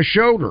did my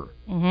shoulder.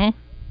 Mm-hmm.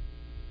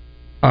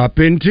 Up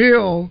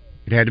until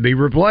it had to be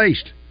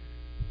replaced.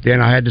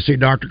 Then I had to see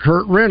Dr.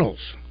 Kurt Reynolds.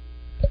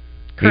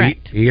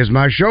 Correct. He is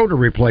my shoulder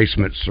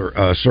replacement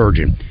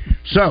surgeon.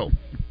 So,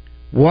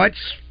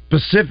 what's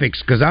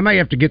specifics, because I may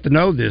have to get to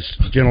know this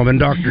gentleman,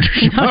 Dr.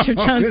 Dr.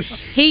 Jones.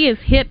 He is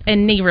hip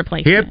and knee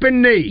replacement. Hip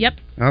and knee? Yep.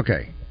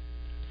 Okay.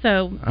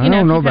 So, I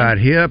don't know about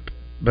hip,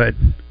 but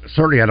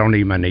certainly I don't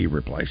need my knee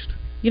replaced.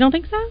 You don't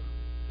think so?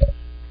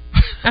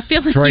 I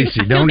feel like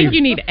Tracy,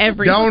 you need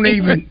everything. Don't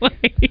even.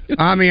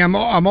 I mean, I'm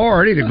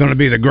already going to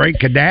be the great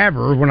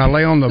cadaver when I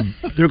lay on the.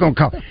 They're going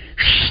to call.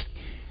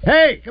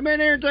 Hey, come in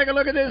here and take a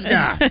look at this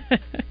guy.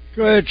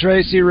 Go ahead,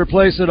 Tracy.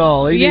 Replace it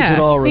all. He needs it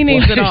all replaced. He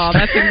needs it all.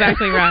 That's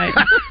exactly right.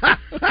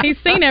 He's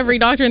seen every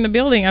doctor in the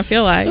building, I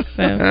feel like.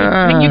 So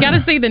you got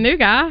to see the new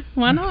guy.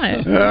 Why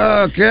not?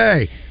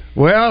 Okay.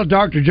 Well,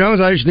 Dr.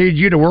 Jones, I just need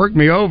you to work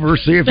me over,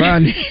 see if I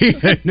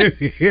need a new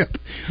hip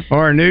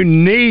or a new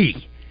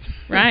knee.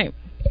 Right.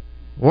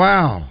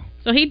 Wow.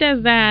 So he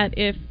does that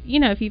if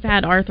you've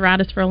had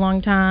arthritis for a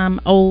long time,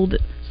 old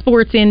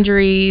sports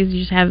injuries, you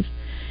just have,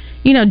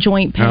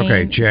 joint pain.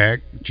 Okay,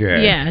 check.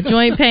 Yeah,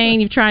 joint pain,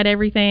 you've tried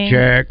everything.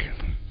 Check.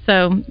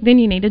 So then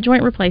you need a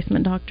joint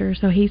replacement doctor.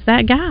 So he's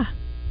that guy.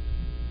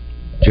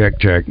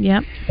 Check.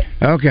 Yep.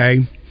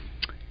 Okay.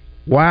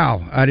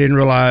 Wow, I didn't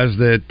realize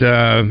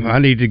that I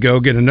need to go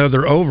get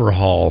another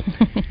overhaul.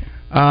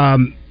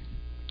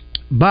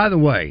 By the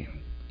way,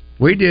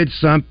 we did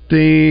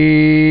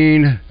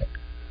something,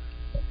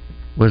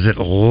 was it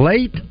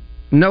late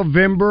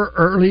November,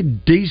 early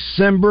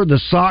December, the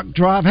sock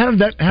drive? How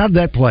did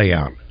that play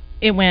out?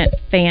 It went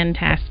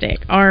fantastic.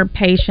 Our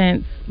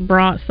patients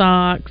brought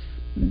socks.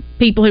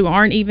 People who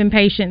aren't even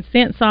patients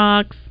sent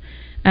socks.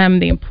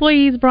 The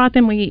employees brought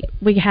them. We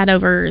had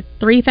over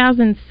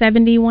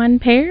 3,071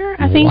 pair,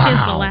 I think, is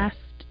the last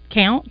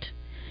count.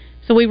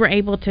 So we were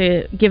able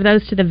to give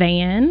those to the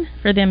van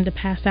for them to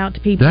pass out to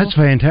people. That's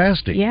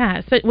fantastic.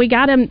 Yeah. So we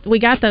got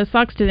those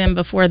socks to them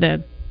before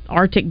the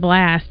Arctic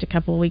blast a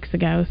couple of weeks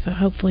ago. So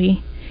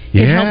hopefully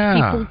it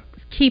helps people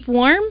keep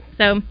warm.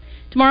 So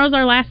tomorrow's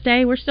our last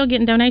day. We're still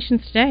getting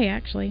donations today,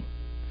 actually.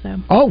 So.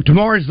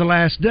 Tomorrow's the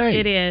last day.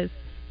 It is.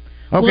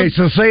 Okay,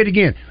 so say it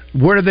again.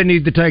 Where do they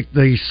need to take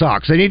the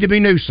socks? They need to be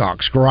new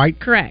socks, right?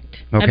 Correct.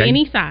 Okay. Of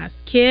any size.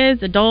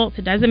 Kids, adults,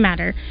 it doesn't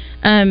matter.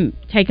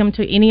 Take them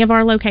to any of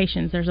our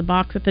locations. There's a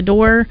box at the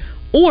door,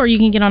 or you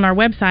can get on our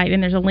website,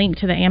 and there's a link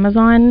to the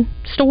Amazon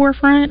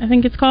storefront, I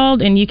think it's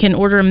called, and you can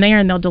order them there,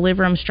 and they'll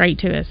deliver them straight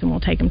to us, and we'll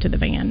take them to the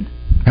van.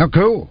 How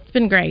cool. It's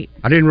been great.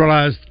 I didn't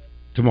realize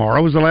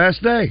tomorrow was the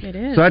last day. It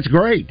is. So that's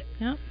great.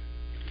 Yep.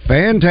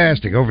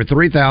 Fantastic. Over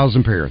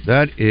 3,000 pairs.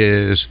 That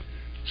is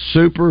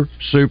super,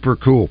 super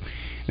cool.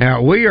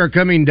 Now, we are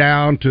coming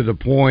down to the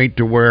point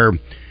to where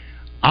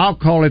I'll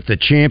call it the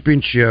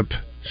championship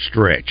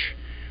stretch.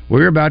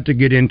 We're about to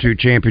get into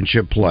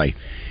championship play,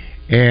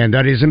 and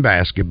that is in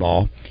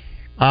basketball.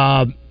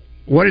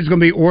 What is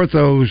going to be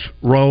Ortho's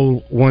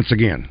role once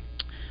again?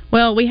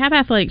 Well, we have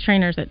athletic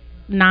trainers at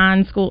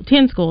 10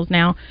 schools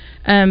now,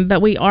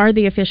 but we are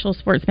the official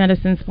sports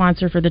medicine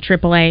sponsor for the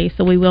AAA,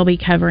 so we will be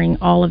covering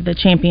all of the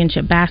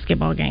championship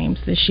basketball games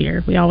this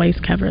year. We always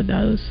cover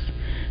those.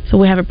 So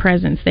we have a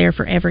presence there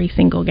for every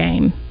single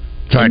game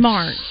in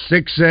March.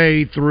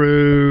 6A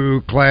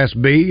through Class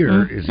B,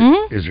 or is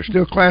there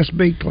still Class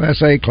B,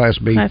 Class A, Class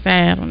B? Class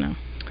A, I don't know.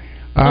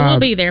 But we'll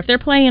be there. If they're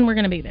playing, we're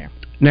going to be there.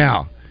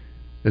 Now,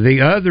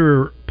 the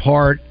other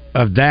part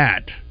of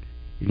that,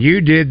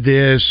 you did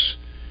this,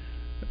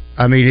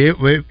 I mean,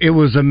 it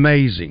was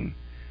amazing.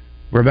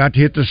 We're about to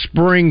hit the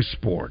spring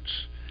sports,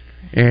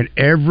 and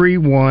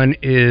everyone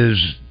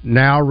is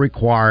now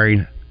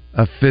requiring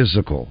a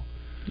physical.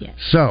 Yes.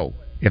 So,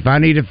 if I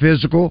need a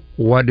physical,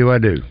 what do I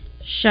do?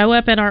 Show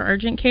up at our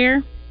urgent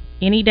care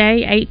any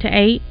day, 8 to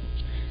 8,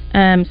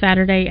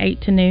 Saturday,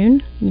 8 to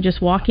noon. You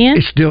just walk in.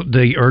 It's still,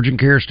 the urgent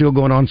care is still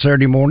going on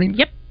Saturday morning?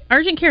 Yep.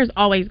 Urgent care is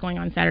always going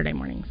on Saturday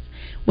mornings.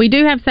 We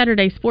do have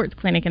Saturday sports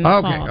clinic in the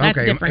fall. That's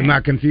different. Am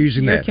I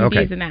confusing that? You're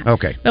confusing that.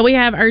 Okay. But we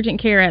have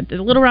urgent care at the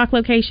Little Rock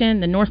location,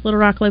 the North Little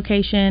Rock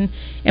location,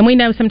 and we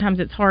know sometimes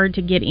it's hard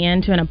to get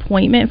into an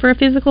appointment for a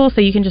physical,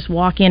 so you can just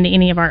walk into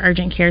any of our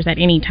urgent cares at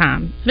any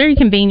time. It's very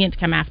convenient to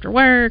come after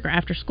work or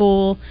after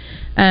school,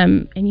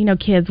 and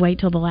kids wait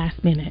till the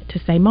last minute to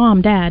say,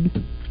 "Mom, Dad,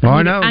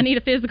 I need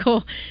a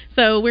physical."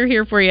 So we're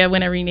here for you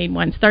whenever you need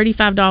one. It's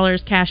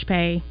 $35 cash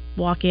pay.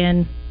 Walk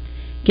in,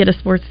 get a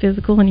sports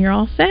physical, and you're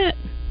all set.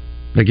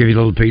 They give you a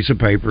little piece of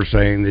paper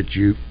saying that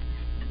you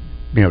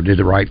did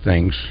the right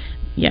things.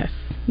 Yes,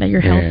 that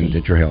you're healthy. And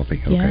that you're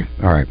healthy. Okay, yeah.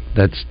 All right.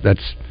 That's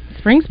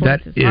spring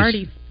sports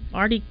is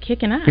already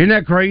kicking up. Isn't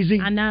that crazy?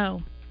 I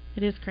know,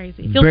 it is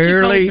crazy.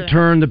 Barely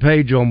turned the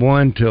page on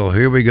one till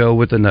here we go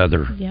with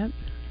another. Yep.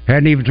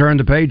 Hadn't even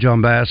turned the page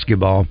on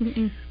basketball.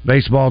 Mm-mm.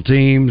 Baseball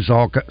teams,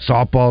 all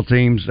softball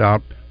teams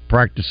out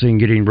practicing,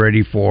 getting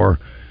ready for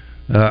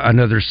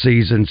another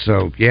season.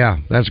 So yeah,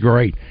 that's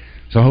great.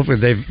 So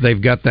hopefully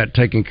they've got that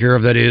taken care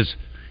of. That is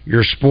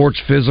your sports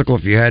physical.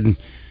 If you hadn't,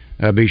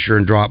 be sure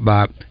and drop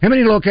by. How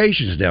many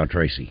locations now,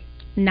 Tracy?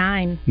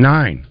 9.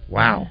 9.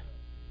 Wow. Yeah.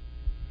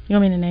 You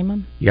want me to name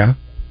them? Yeah.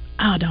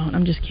 Oh, don't.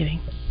 I'm just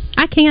kidding.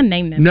 I can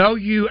name them. No,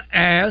 you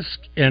ask,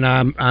 and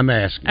I'm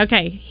asking.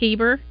 Okay.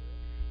 Heber,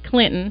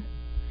 Clinton,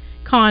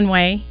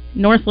 Conway,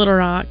 North Little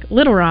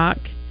Rock,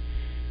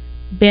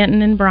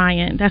 Benton and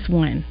Bryant. That's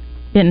one.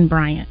 Benton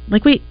Bryant.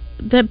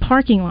 The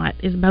parking lot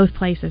is both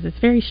places. It's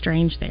very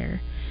strange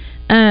there.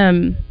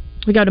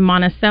 We go to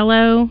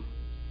Monticello.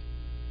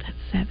 That's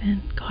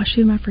 7. Gosh,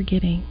 who am I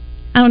forgetting?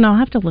 I don't know. I'll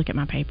have to look at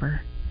my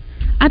paper.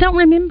 I don't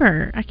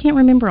remember. I can't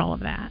remember all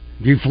of that.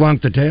 You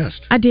flunked the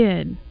test. I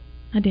did.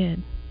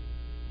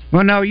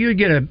 Well, no, you'd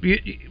get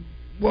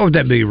what would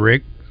that be,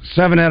 Rick?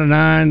 7 out of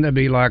 9. That'd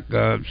be like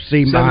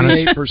C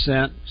minus.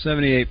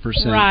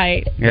 78%.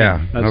 Right.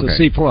 Yeah. That's a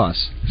C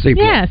plus. C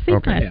plus. Yeah, C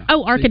plus. Yeah.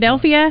 Oh,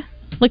 Arkadelphia.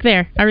 Look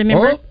there. I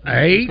remember.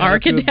 8.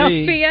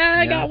 Arkadelphia.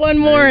 I got one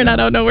more, and I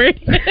don't know where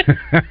it is.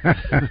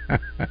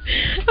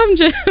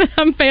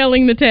 I'm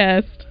failing the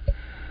test.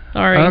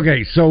 Sorry.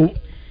 Okay, so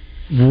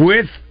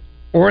with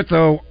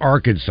Ortho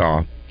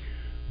Arkansas,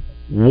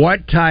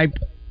 what type...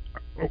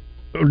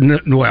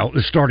 Well,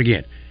 let's start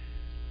again.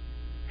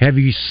 Have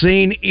you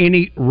seen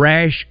any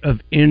rash of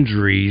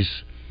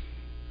injuries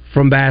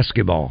from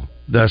basketball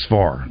thus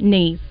far?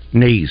 Knees.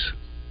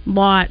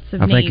 Lots of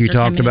knees. I think you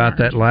talked about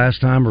that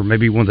last time, or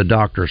maybe one of the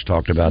doctors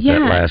talked about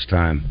that last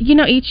time.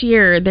 Each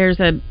year there's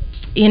a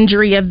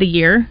injury of the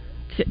year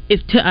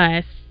to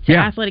us. To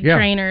athletic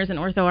trainers and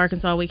Ortho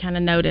Arkansas, we kind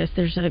of notice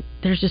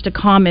there's just a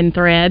common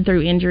thread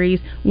through injuries.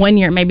 One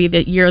year, maybe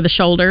the year of the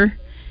shoulder.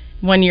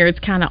 One year, it's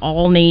kind of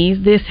all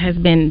knees. This has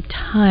been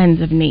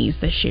tons of knees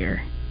this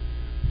year.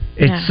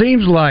 It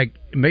seems like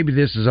maybe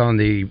this is on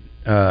the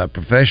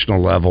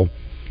professional level.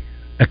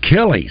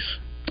 Achilles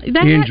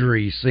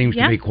injuries seems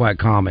to be quite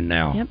common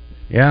now. Yep.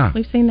 Yeah.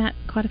 We've seen that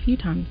quite a few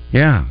times.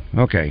 Yeah.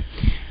 Okay.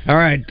 All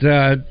right.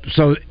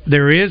 So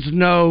there is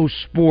no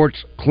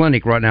sports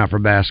clinic right now for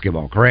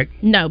basketball, correct?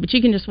 No, but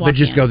you can just walk in. But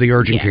just go to the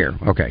urgent care.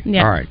 Okay.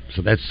 Yeah. All right.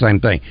 So that's the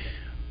same thing.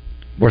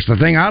 What's the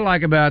thing I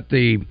like about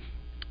the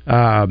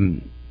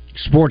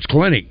sports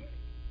clinic?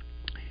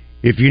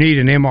 If you need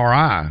an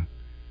MRI,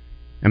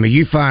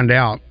 you find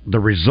out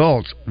the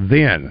results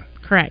then.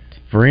 Correct.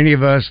 For any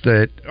of us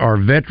that are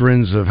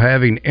veterans of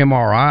having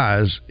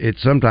MRIs, it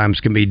sometimes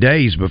can be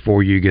days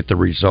before you get the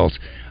results.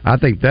 I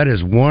think that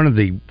is one of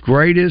the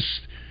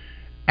greatest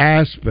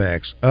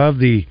aspects of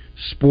the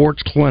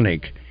sports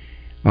clinic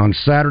on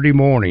Saturday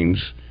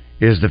mornings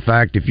is the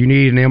fact if you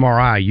need an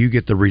MRI, you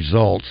get the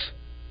results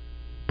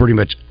pretty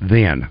much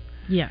then.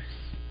 Yes.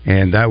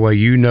 And that way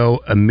you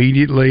know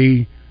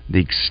immediately the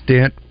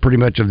extent pretty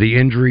much of the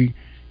injury.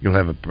 You'll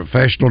have a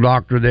professional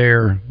doctor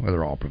there. Well,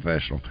 they're all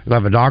professional. You'll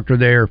have a doctor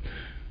there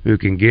who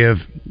can give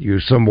you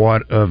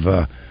somewhat of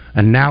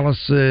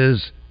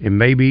analysis and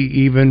maybe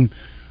even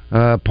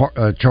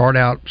chart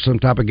out some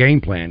type of game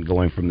plan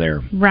going from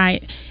there.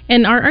 Right.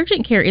 And our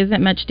urgent care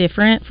isn't much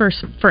different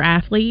for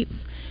athletes.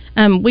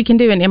 We can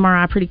do an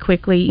MRI pretty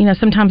quickly.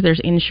 Sometimes there's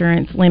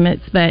insurance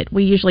limits, but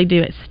we usually do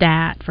it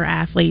stat for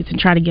athletes and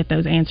try to get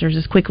those answers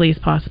as quickly as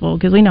possible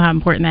because we know how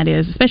important that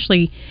is,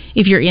 especially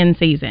if you're in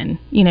season.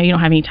 You don't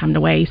have any time to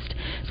waste.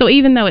 So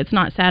even though it's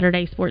not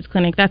Saturday sports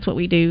clinic, that's what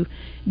we do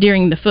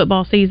during the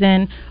football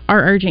season.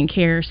 Our urgent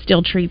care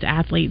still treats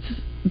athletes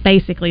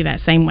basically that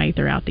same way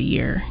throughout the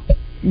year.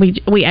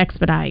 We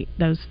expedite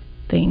those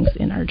things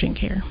in urgent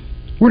care.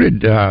 Where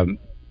did I'm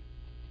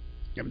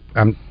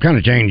kind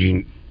of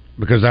changing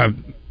because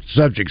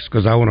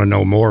I want to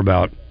know more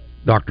about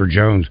Dr.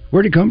 Jones.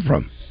 Where did he come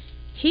from?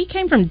 He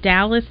came from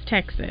Dallas,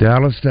 Texas.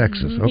 Dallas,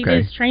 Texas. Mm-hmm. Okay.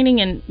 He did training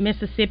in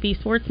Mississippi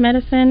sports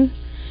medicine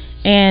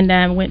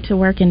and went to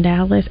work in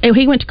Dallas. Oh,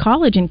 he went to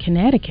college in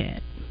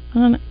Connecticut.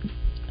 I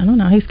don't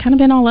know. He's kind of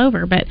been all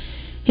over, but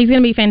he's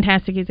going to be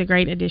fantastic. He's a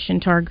great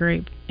addition to our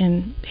group.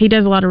 And he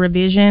does a lot of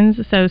revisions,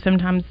 so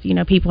sometimes,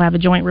 people have a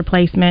joint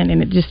replacement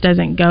and it just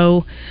doesn't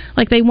go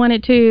like they want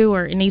it to,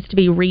 or it needs to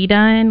be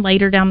redone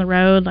later down the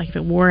road, like if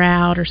it wore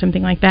out or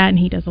something like that, and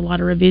he does a lot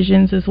of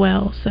revisions as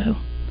well. So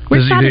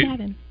we're excited to have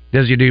him.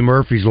 Does he do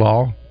Murphy's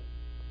Law?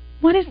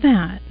 What is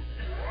that?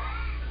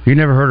 You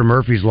never heard of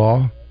Murphy's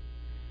Law?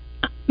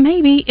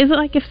 Maybe. Is it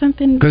like if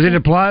something... Because it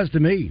applies to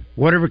me.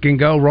 Whatever can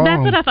go wrong.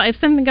 That's what I thought. If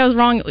something goes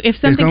wrong, if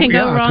something can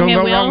go wrong, it's it going to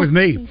go will. wrong with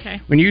me.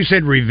 Okay. When you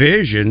said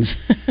revisions,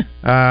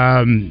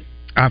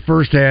 I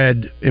first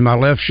had, in my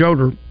left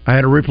shoulder, I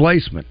had a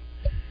replacement.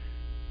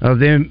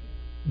 Then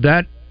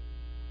that,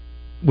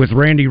 with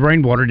Randy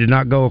Rainwater, did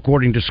not go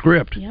according to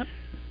script. Yep.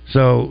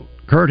 So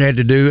Kurt had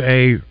to do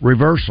a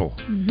reversal.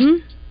 Mm-hmm.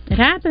 It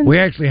happens. We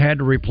actually had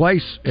to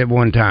replace at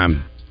one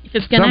time. If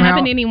it's going to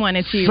happen to anyone,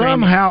 it's you,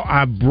 Somehow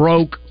I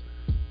broke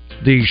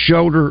the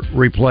shoulder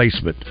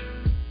replacement.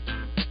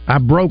 I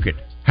broke it.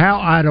 How,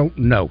 I don't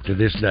know to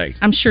this day.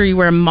 I'm sure you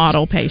were a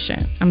model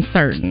patient. I'm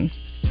certain.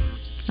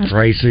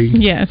 Tracy.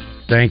 Yes.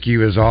 Thank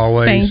you as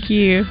always. Thank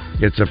you.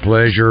 It's a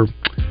pleasure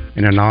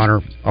and an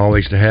honor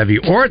always to have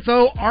you.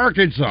 Ortho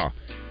Arkansas.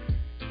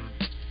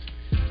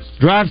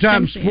 Drive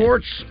Time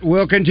Sports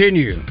will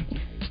continue.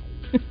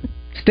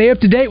 Stay up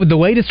to date with the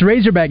latest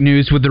Razorback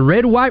news with the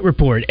Red White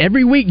Report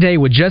every weekday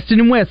with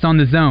Justin and Wes on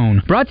The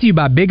Zone. Brought to you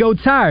by Big O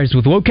Tires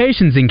with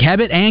locations in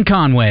Cabot and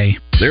Conway.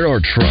 There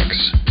are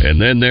trucks, and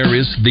then there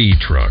is the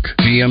truck.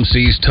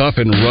 GMC's tough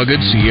and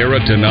rugged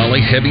Sierra Denali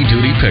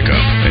heavy-duty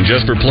pickup. And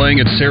just for playing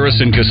at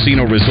Saracen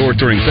Casino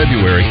Resort during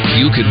February,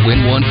 you could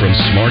win one from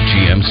Smart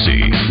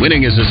GMC.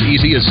 Winning is as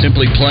easy as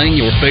simply playing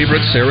your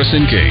favorite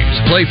Saracen games.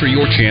 Play for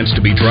your chance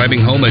to be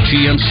driving home a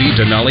GMC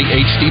Denali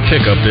HD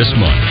pickup this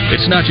month.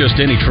 It's not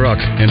just any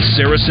truck, and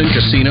Saracen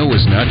Casino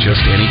is not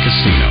just any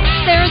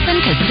casino.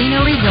 Saracen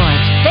Casino Resort,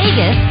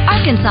 Vegas,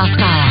 Arkansas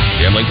style.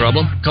 Gambling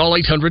problem? Call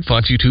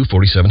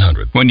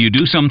 800-522-4700. When you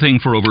do something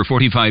for over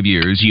 45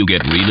 years, you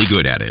get really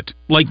good at it.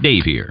 Like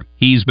Dave here.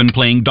 He's been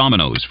playing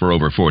dominoes for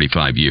over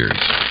 45 years.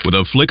 With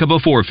a flick of a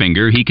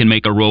forefinger, he can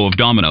make a row of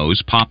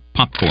dominoes pop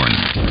popcorn.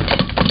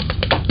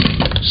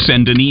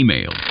 Send an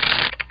email.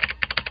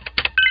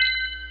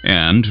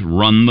 And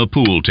run the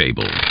pool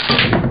table.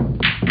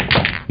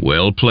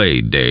 Well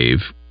played, Dave.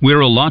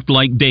 We're a lot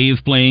like Dave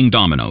playing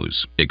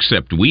dominoes,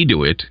 except we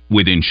do it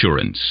with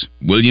insurance.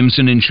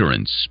 Williamson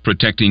Insurance,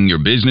 protecting your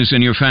business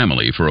and your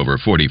family for over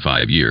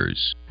 45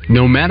 years.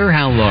 No matter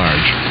how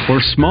large or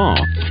small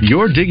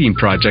your digging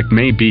project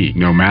may be,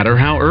 no matter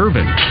how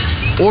urban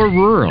or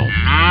rural,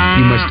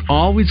 you must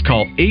always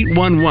call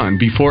 811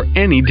 before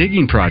any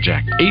digging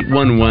project.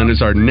 811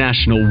 is our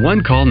national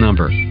one-call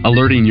number,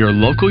 alerting your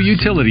local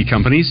utility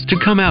companies to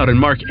come out and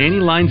mark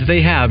any lines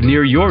they have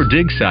near your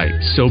dig site.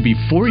 So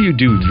before you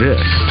do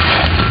this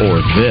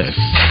or this,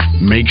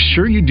 make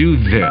sure you do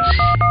this.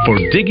 For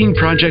digging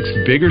projects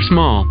big or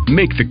small,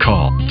 make the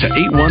call to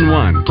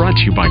 811. Brought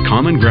to you by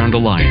Common Ground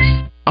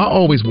Alliance. I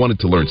always wanted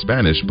to learn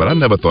Spanish, but I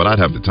never thought I'd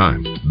have the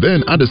time.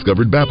 Then I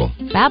discovered Babbel.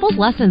 Babbel's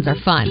lessons are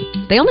fun.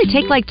 They only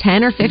take like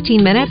 10 or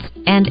 15 minutes,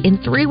 and in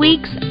 3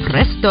 weeks,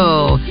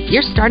 presto,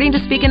 you're starting to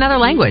speak another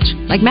language,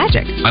 like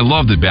magic. I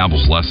love that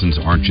Babbel's lessons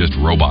aren't just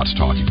robots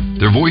talking.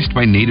 They're voiced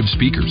by native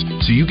speakers,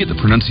 so you get the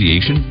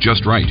pronunciation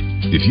just right.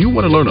 If you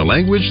want to learn a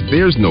language,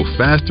 there's no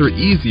faster,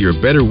 easier,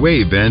 better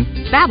way than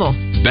Babbel.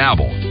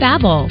 Babbel.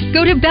 Babbel.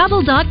 Go to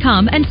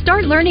Babbel.com and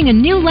start learning a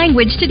new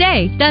language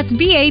today. That's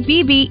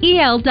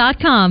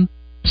BABBEL.com.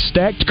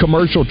 Stacked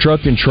Commercial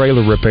Truck and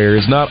Trailer Repair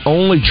is not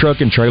only truck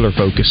and trailer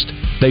focused.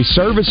 They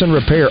service and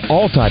repair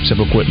all types of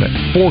equipment: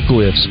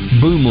 forklifts,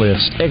 boom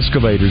lifts,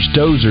 excavators,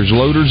 dozers,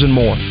 loaders, and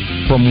more.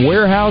 From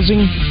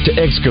warehousing to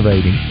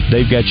excavating,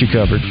 they've got you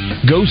covered.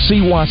 Go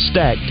see why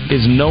Stacked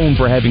is known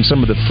for having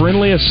some of the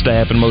friendliest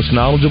staff and most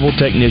knowledgeable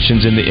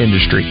technicians in the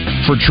industry.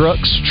 For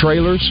trucks,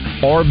 trailers,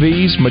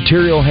 RVs,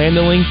 material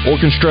handling, or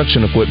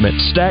construction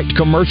equipment, Stacked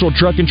Commercial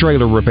Truck and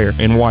Trailer Repair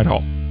in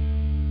Whitehall.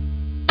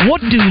 What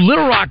do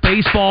Little Rock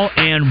baseball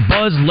and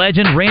Buzz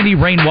legend Randy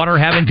Rainwater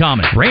have in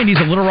common? Randy's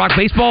a Little Rock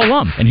baseball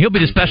alum, and he'll be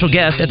the special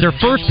guest at their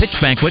first pitch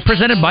banquet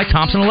presented by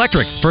Thompson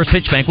Electric. First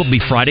pitch banquet will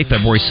be Friday,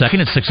 February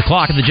 2nd at 6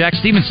 o'clock at the Jack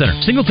Stevens Center.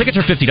 Single tickets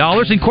are $50,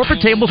 and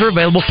corporate tables are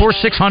available for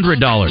 $600.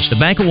 The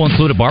banquet will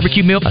include a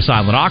barbecue meal, a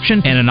silent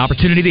auction, and an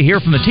opportunity to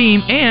hear from the team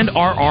and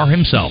RR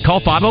himself.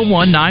 Call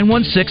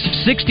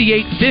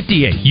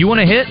 501-916-6858. You want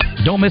to hit?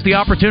 Don't miss the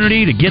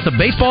opportunity to get the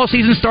baseball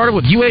season started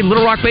with UA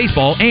Little Rock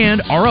Baseball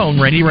and our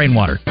own Randy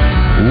Rainwater.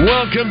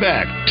 Welcome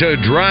back to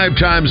Drive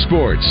Time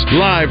Sports,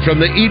 live from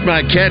the Eat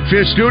My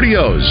Catfish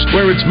studios,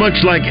 where it's much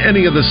like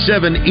any of the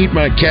 7 Eat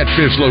My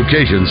Catfish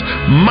locations,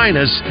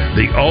 minus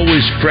the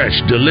always fresh,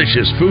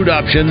 delicious food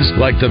options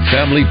like the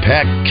family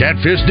pack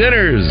catfish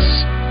dinners.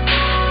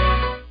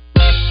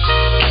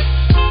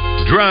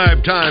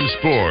 Drive Time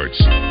Sports,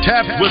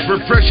 tapped with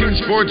refreshing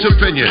sports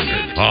opinion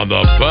on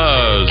the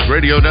Buzz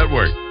Radio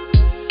Network.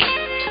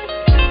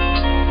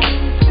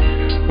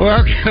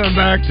 Welcome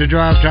back to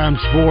Drive Time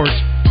Sports.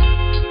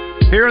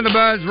 Here on the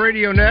Buzz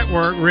Radio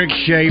Network, Rick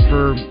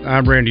Shaeffer.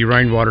 I'm Randy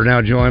Rainwater,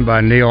 now joined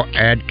by Neil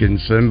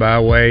Atkinson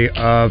by way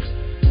of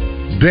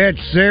Bet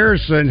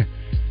Saracen.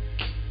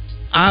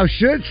 I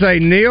should say,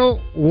 Neil,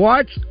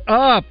 what's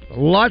up?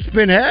 Lots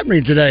been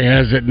happening today,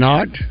 has it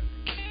not?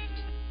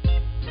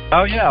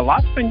 Oh, yeah,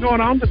 lots been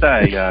going on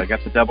today.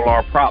 Got the Double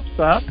R props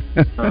up.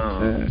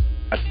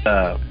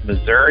 At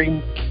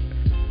Missouri,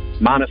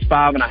 minus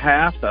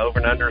 5.5. The over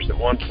and unders at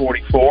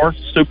 144.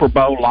 Super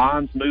Bowl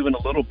lines moving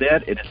a little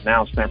bit. It is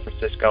now San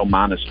Francisco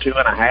minus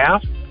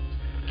 2.5.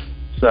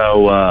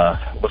 So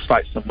looks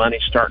like some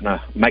money's starting to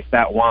make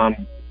that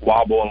one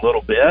wobble a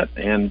little bit,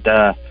 and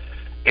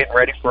getting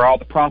ready for all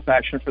the prop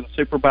action for the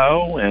Super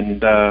Bowl,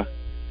 and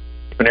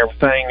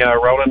everything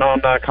rolling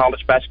on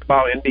college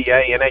basketball,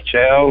 NBA,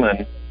 NHL,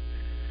 and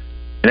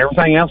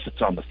everything else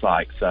that's on the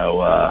site.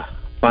 So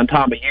fun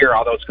time of year,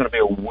 although it's going to be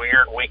a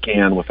weird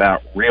weekend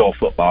without real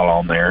football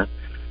on there.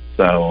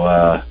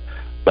 So,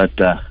 but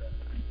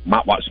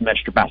might watch some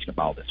extra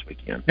basketball this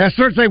weekend. Yeah,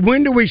 sort of say,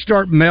 when do we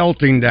start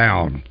melting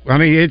down? I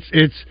mean,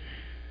 it's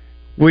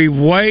we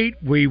wait,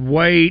 whether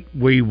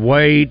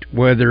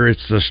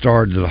it's the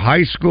start of the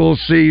high school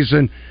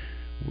season.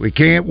 We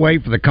can't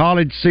wait for the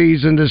college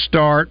season to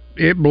start.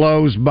 It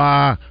blows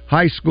by.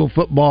 High school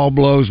football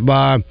blows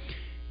by.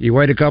 You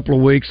wait a couple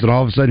of weeks, and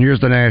all of a sudden,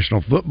 here's the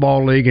National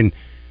Football League, and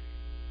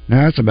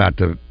now it's about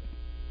to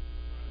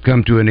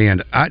come to an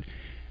end. I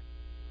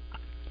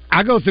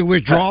go through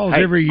withdrawals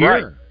every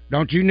year.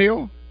 Don't you,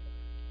 Neil?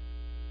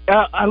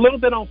 A little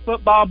bit on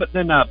football, but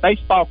then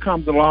baseball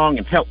comes along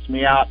and helps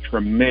me out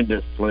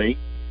tremendously.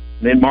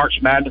 And then March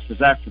Madness is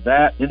after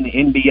that, then the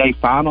NBA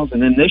Finals,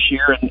 and then this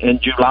year in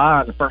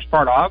July, the first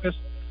part of August,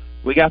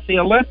 we got the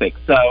Olympics.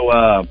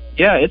 So,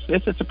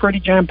 it's a pretty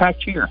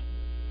jam-packed year.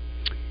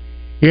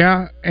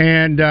 Yeah,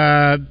 and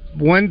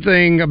one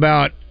thing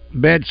about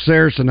Bet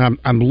Saracen,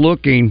 I'm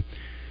looking,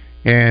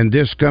 and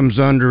this comes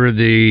under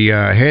the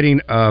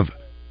heading of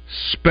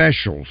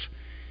specials.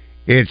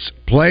 It's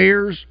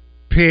Players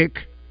Pick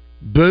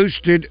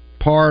Boosted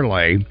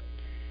Parlay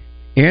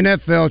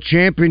NFL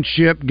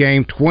Championship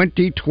Game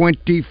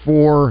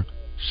 2024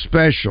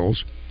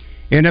 Specials,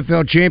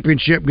 NFL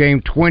Championship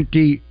Game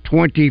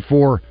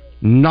 2024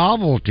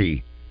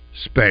 Novelty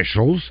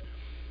Specials,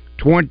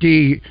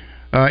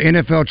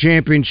 NFL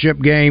Championship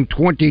Game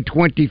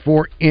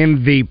 2024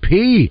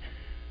 MVP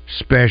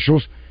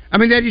Specials. I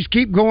mean, they just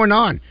keep going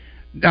on.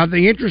 Now,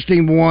 the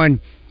interesting one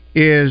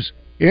is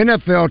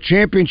NFL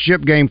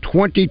Championship Game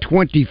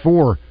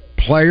 2024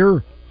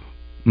 Player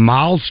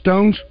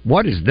Milestones.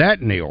 What is that,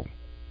 Neil?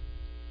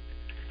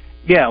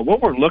 Yeah,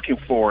 what we're looking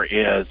for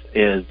is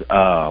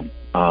some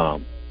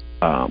of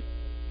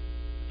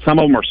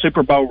them are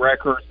Super Bowl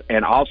records,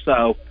 and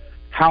also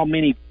how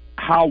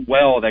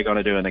well are they going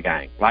to do in the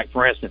game. Like,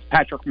 for instance,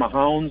 Patrick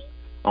Mahomes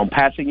on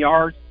passing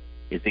yards,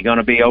 is he going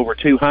to be over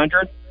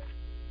 200?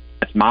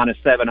 That's minus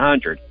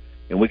 700.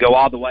 And we go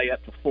all the way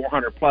up to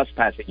 400-plus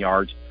passing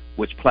yards,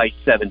 which plays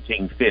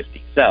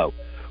 1750. So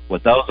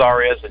what those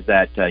are is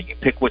that you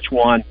pick which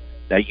one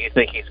that you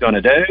think he's going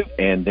to do,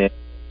 and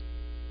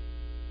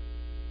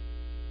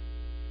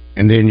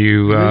then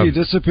you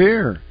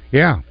disappear.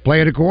 Yeah,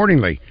 play it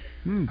accordingly.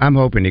 I'm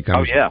hoping he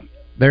comes. Oh yeah,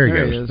 there he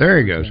goes. There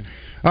he goes.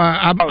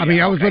 I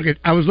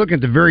was looking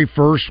at the very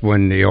first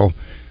one, Neil,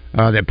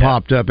 that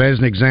popped up as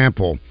an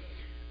example.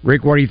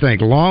 Rick, what do you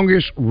think?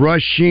 Longest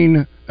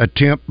rushing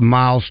attempt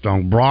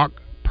milestone: Brock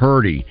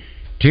Purdy,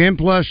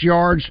 10+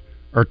 yards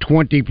or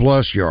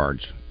 20+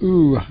 yards?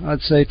 Ooh,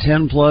 I'd say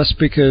 10+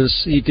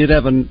 because he did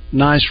have a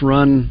nice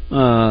run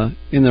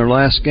in their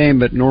last game,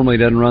 but normally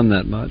doesn't run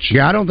that much.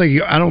 Yeah, I don't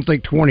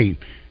think 20,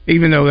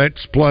 even though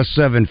that's plus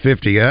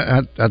 750.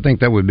 I think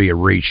that would be a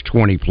reach.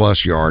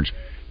 20+ yards,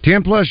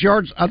 10+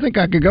 yards. I think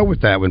I could go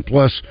with that one.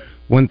 Plus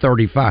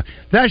 135.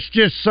 That's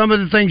just some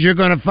of the things you're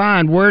going to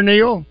find. Where,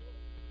 Neil?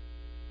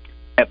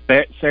 At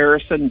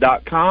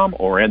BetSaracen.com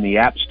or in the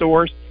app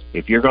stores.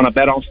 If you're going to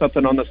bet on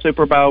something on the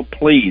Super Bowl,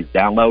 please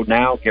download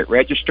now, get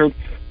registered,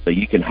 so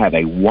you can have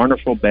a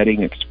wonderful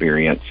betting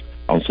experience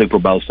on Super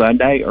Bowl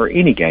Sunday or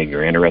any game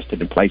you're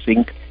interested in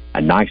placing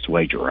a nice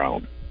wager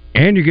on.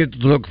 And you get to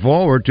look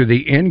forward to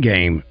the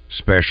in-game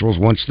specials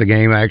once the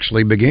game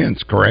actually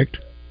begins, correct?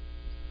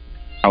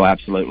 Oh,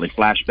 absolutely.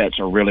 Flash bets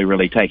are really,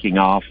 really taking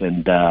off,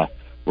 and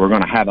we're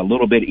going to have a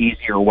little bit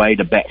easier way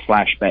to bet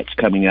flash bets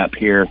coming up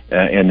here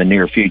in the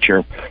near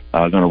future.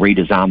 Going to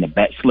redesign the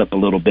bet slip a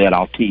little bit.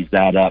 I'll tease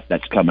that up.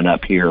 That's coming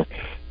up here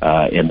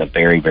in the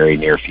very, very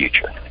near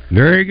future.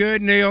 Very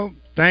good, Neil.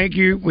 Thank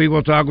you. We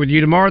will talk with you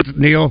tomorrow.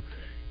 Neil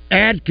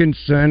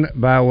Atkinson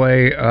by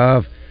way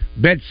of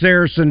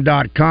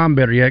BetSaracen.com.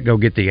 Better yet, go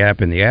get the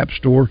app in the App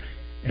Store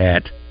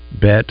at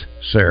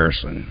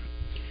BetSaracen.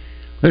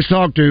 Let's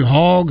talk to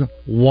Hog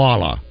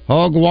Walla.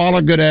 Hog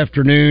Walla, good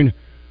afternoon.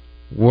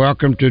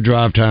 Welcome to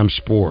Drive Time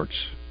Sports.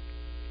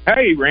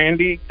 Hey,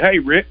 Randy. Hey,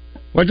 Rick.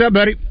 What's up,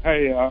 buddy?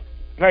 Hey,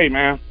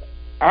 man.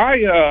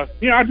 I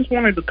just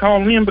wanted to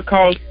call in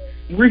because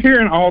we're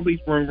hearing all these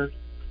rumors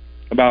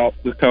about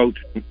the coach,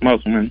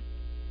 Musselman.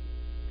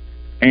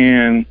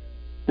 And,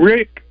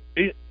 Rick,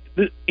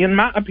 in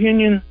my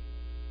opinion,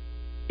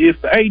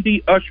 if the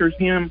AD ushers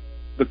him,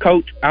 the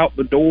coach, out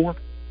the door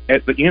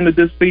at the end of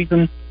this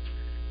season,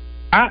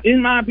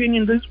 in my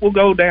opinion, this will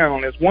go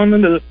down as one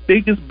of the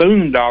biggest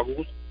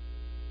boondoggles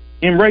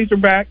in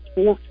Razorback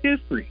sports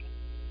history.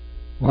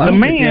 Well,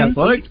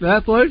 the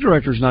athletic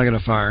director's not going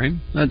to fire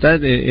him.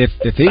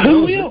 If he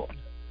goes,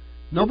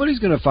 nobody's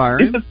going to fire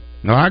him.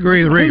 No, I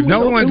agree with Reed.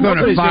 No one's going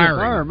to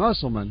fire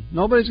Musselman.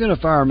 Nobody's going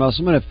to fire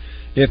Musselman.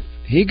 If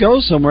he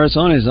goes somewhere, it's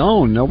on his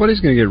own. Nobody's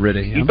going to get rid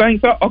of him. You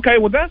think so? Okay,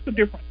 well, that's a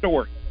different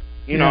story.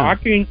 You know, I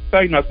can't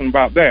say nothing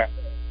about that.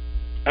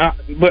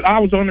 But I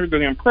was under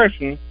the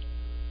impression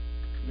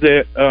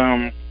that,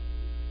 a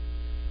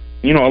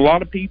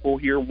lot of people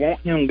here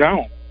want him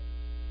gone.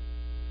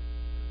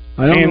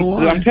 I don't know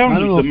why. I'm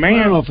telling you, the man.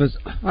 I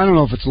don't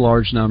know if it's a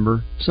large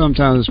number.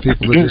 Sometimes there's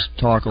people that just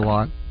talk a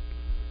lot.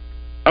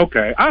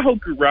 Okay, I hope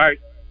you're right,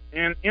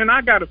 and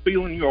I got a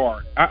feeling you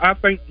are. I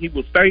think he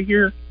will stay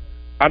here.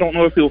 I don't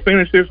know if he'll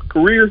finish his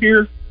career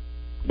here,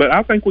 but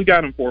I think we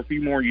got him for a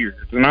few more years,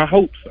 and I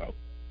hope so.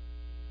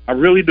 I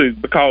really do,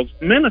 because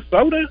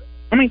Minnesota,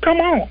 I mean,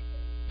 come on.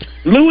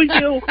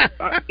 Louisville,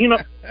 I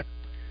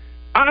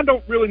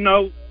don't really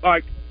know,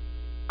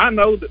 I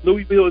know that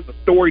Louisville is a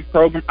storied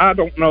program. I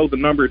don't know the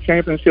number of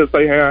championships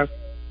they have,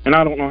 and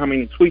I don't know how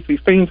many sweet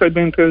 16s they've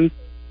been to.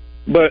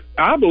 But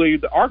I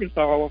believe that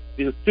Arkansas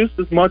is just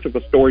as much of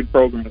a storied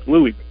program as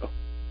Louisville.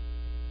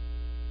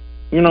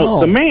 You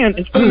know, the man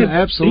is one of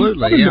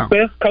the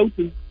best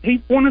coaches. He's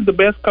one of the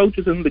best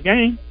coaches in the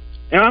game.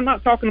 And I'm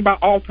not talking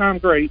about all-time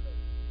greats,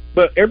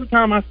 but every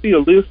time I see a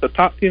list of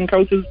top 10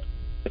 coaches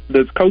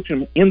that's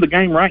coaching in the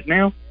game right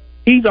now,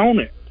 he's on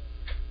it.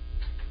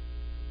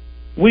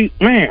 I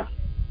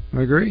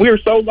agree. We're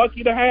so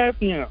lucky to have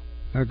him.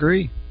 I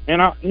agree.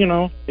 And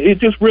it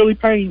just really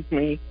pains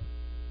me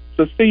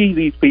to see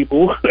these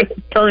people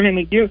turning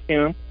against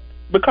him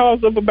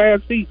because of a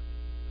bad season.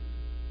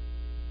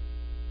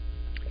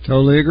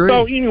 Totally agree.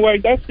 So anyway,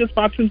 that's just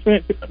my 2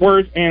 cents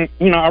words, and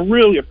I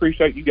really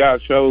appreciate you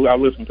guys' show. I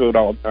listen to it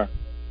all the time,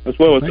 as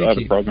well as the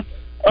other program.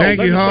 Thank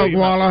you,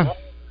 Hogwalla.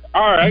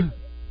 All right,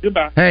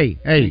 goodbye.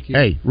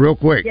 Hey, real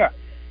quick. Yeah.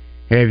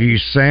 Have you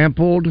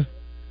sampled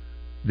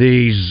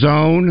the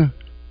Zone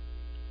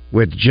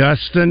with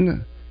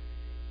Justin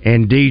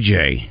and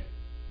DJ?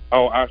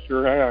 Oh, I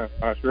sure have.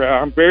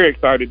 I'm very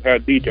excited to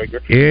have DJ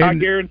here. I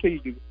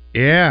guarantee you.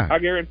 Yeah. I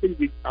guarantee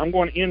you, I'm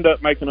going to end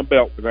up making a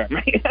belt for that,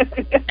 man.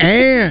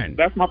 And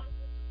that's my.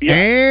 Yeah.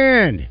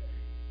 And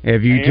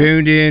have you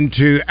tuned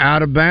into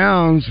Out of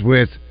Bounds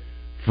with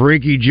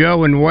Freaky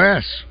Joe and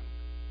Wes?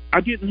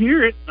 I didn't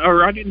hear it,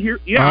 or I didn't hear.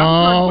 Yeah.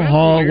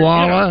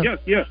 Hogwalla.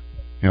 Yes.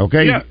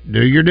 Okay. Yeah.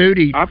 Do your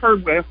duty. I've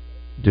heard Wes.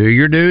 Do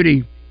your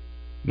duty,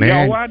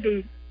 man. Yeah, I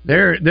do.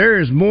 There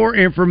is more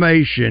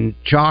information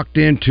chalked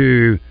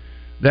into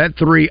that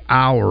 3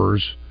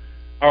 hours.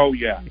 Oh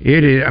yeah,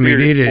 it is. I mean,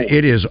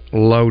 it is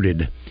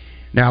loaded.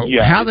 Now,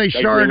 how they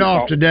started really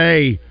off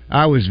today,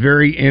 I was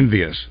very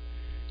envious.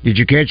 Did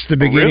you catch the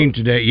beginning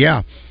today?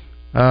 Yeah,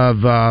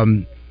 of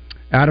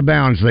Out of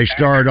Bounds. They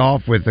started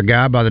off with a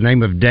guy by the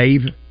name of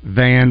Dave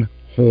Van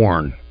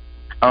Horn.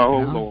 Oh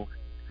Lord.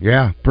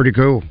 Yeah, pretty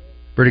cool.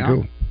 Pretty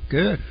cool.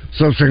 Good.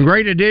 So some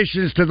great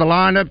additions to the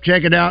lineup.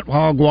 Check it out,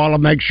 Hogwalla.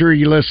 Make sure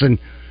you listen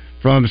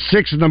from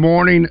 6 in the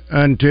morning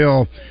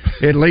until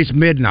at least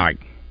midnight.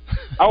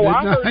 Oh,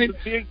 I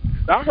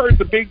heard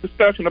the big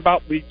discussion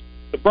about the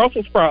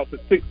Brussels sprouts at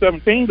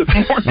 6:17 this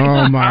morning.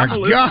 Oh my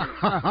God!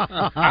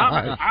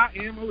 I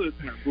am a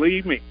listener.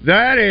 Believe me.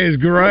 That is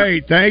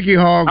great. Thank you,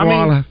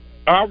 Hogwalla.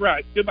 All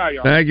right. Goodbye,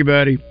 y'all. Thank you,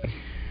 buddy.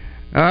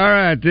 All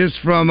right. This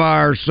from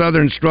our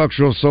Southern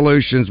Structural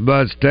Solutions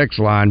Buzz text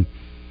line.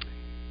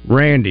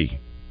 Randy,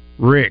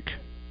 Rick,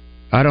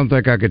 I don't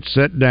think I could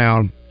sit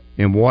down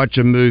and watch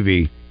a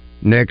movie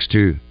next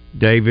to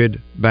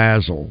David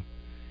Basil.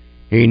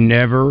 He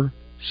never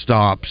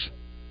stops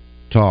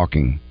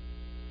talking.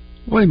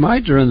 Well, he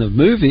might during the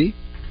movie.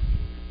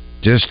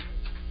 Just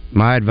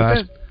my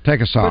advice,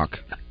 take a sock.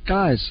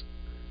 Guys,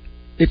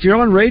 if you're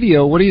on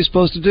radio, what are you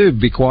supposed to do?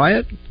 Be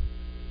quiet?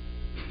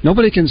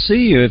 Nobody can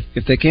see you.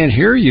 If they can't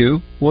hear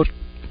you, what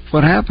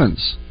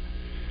happens?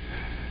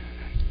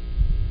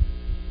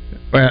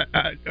 Well,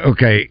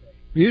 okay.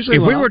 Usually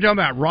if we were talking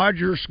about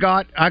Roger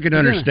Scott, I could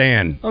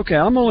understand. Okay,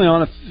 I'm only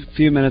on a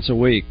few minutes a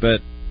week, but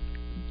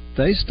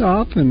they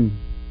stop, and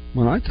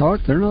when I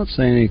talk, they're not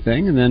saying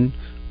anything, and then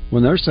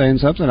when they're saying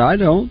something, I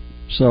don't.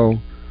 So,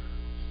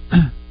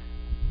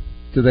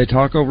 do they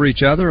talk over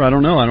each other? I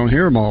don't know. I don't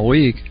hear them all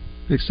week,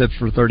 except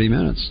for 30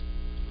 minutes.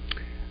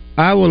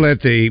 I will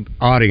let the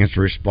audience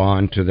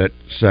respond to that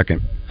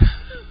second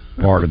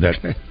part of that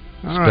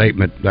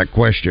statement, that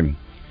question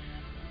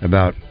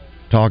about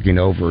talking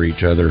over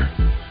each other.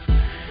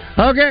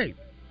 Okay.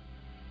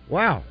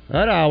 Wow,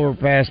 that hour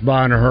passed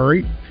by in a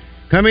hurry.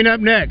 Coming up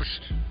next,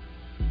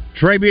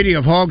 Trey Beatty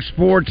of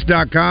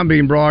Hogsports.com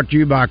being brought to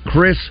you by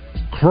Chris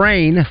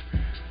Crane,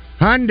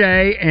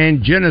 Hyundai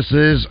and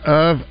Genesis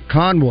of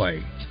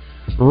Conway.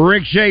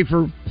 Rick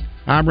Shaeffer,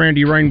 I'm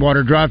Randy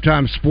Rainwater. Drive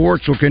Time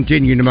Sports will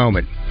continue in a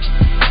moment.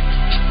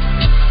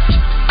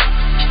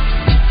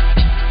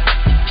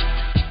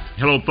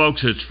 Hello,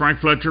 folks. It's Frank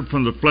Fletcher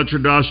from the Fletcher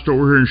Dodge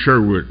store here in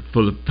Sherwood.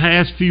 For the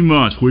past few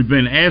months, we've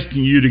been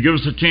asking you to give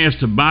us a chance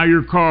to buy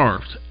your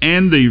cars,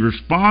 and the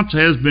response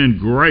has been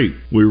great.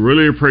 We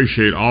really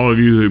appreciate all of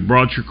you who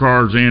brought your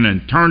cars in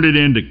and turned it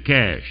into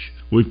cash.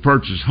 We've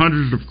purchased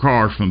hundreds of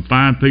cars from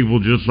fine people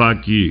just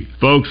like you.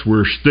 Folks,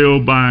 we're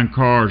still buying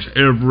cars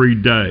every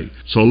day.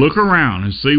 So look around and see